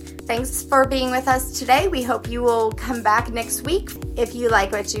 Thanks for being with us today. We hope you will come back next week. If you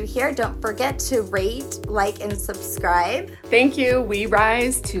like what you hear, don't forget to rate, like, and subscribe. Thank you. We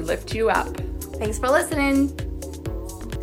rise to lift you up. Thanks for listening.